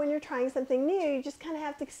how when you're trying something new, you just kind of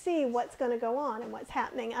have to see what's going to go on and what's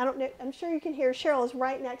happening. I don't know, I'm sure you can hear Cheryl is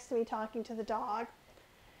right next to me talking to the dog,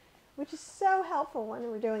 which is so helpful when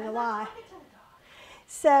we're doing a live.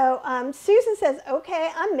 So Susan says,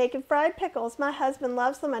 okay, I'm making fried pickles. My husband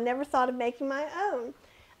loves them. I never thought of making my own.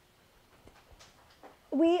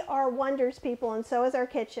 We are wonders people, and so is our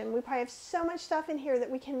kitchen. We probably have so much stuff in here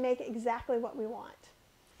that we can make exactly what we want.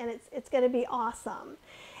 And it's going to be awesome.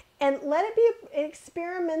 And let it be an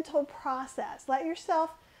experimental process. Let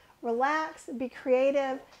yourself relax, be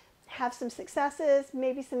creative, have some successes,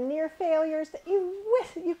 maybe some near failures that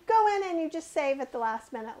you go in and you just save at the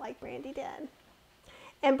last minute like Brandy did.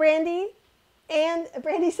 And Brandy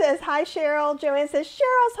says, hi Cheryl. Joanne says,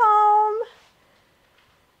 Cheryl's home.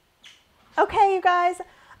 Okay, you guys.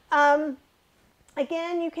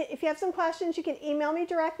 Again, if you have some questions, you can email me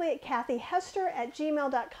directly at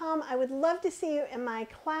kathyhester@gmail.com. I would love to see you in my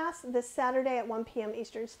class this Saturday at 1 p.m.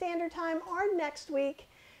 Eastern Standard Time, or next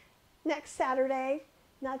Saturday,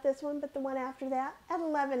 not this one, but the one after that, at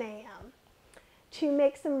 11 a.m. to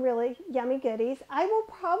make some really yummy goodies. I will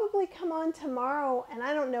probably come on tomorrow, and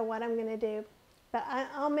I don't know what I'm going to do, but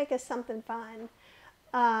I'll make us something fun.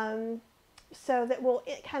 So that we'll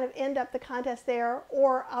kind of end up the contest there,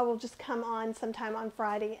 or I will just come on sometime on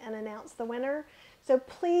Friday and announce the winner. So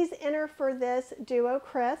please enter for this Duo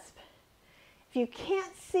Crisp. If you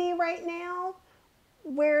can't see right now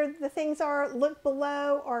where the things are, look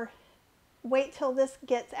below, or wait till this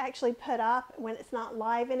gets actually put up when it's not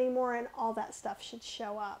live anymore, and all that stuff should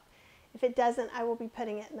show up. If it doesn't, I will be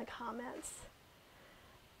putting it in the comments.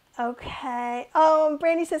 Okay. Oh, and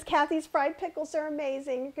Brandy says, Kathy's fried pickles are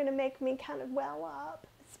amazing. You're going to make me kind of well up.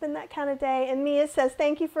 It's been that kind of day. And Mia says,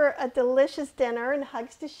 thank you for a delicious dinner, and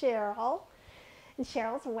hugs to Cheryl. And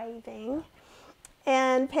Cheryl's waving.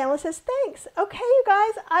 And Pamela says, thanks. Okay, you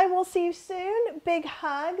guys, I will see you soon. Big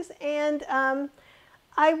hugs. And oh,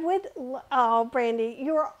 Brandy,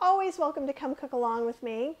 you are always welcome to come cook along with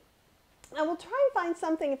me. I will try and find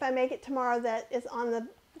something if I make it tomorrow that is on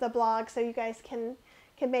the blog so you guys can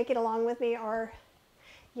make it along with me, or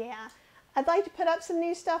yeah. I'd like to put up some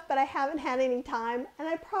new stuff, but I haven't had any time, and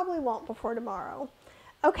I probably won't before tomorrow.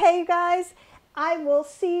 Okay, you guys, I will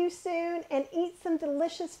see you soon, and eat some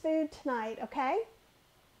delicious food tonight, okay?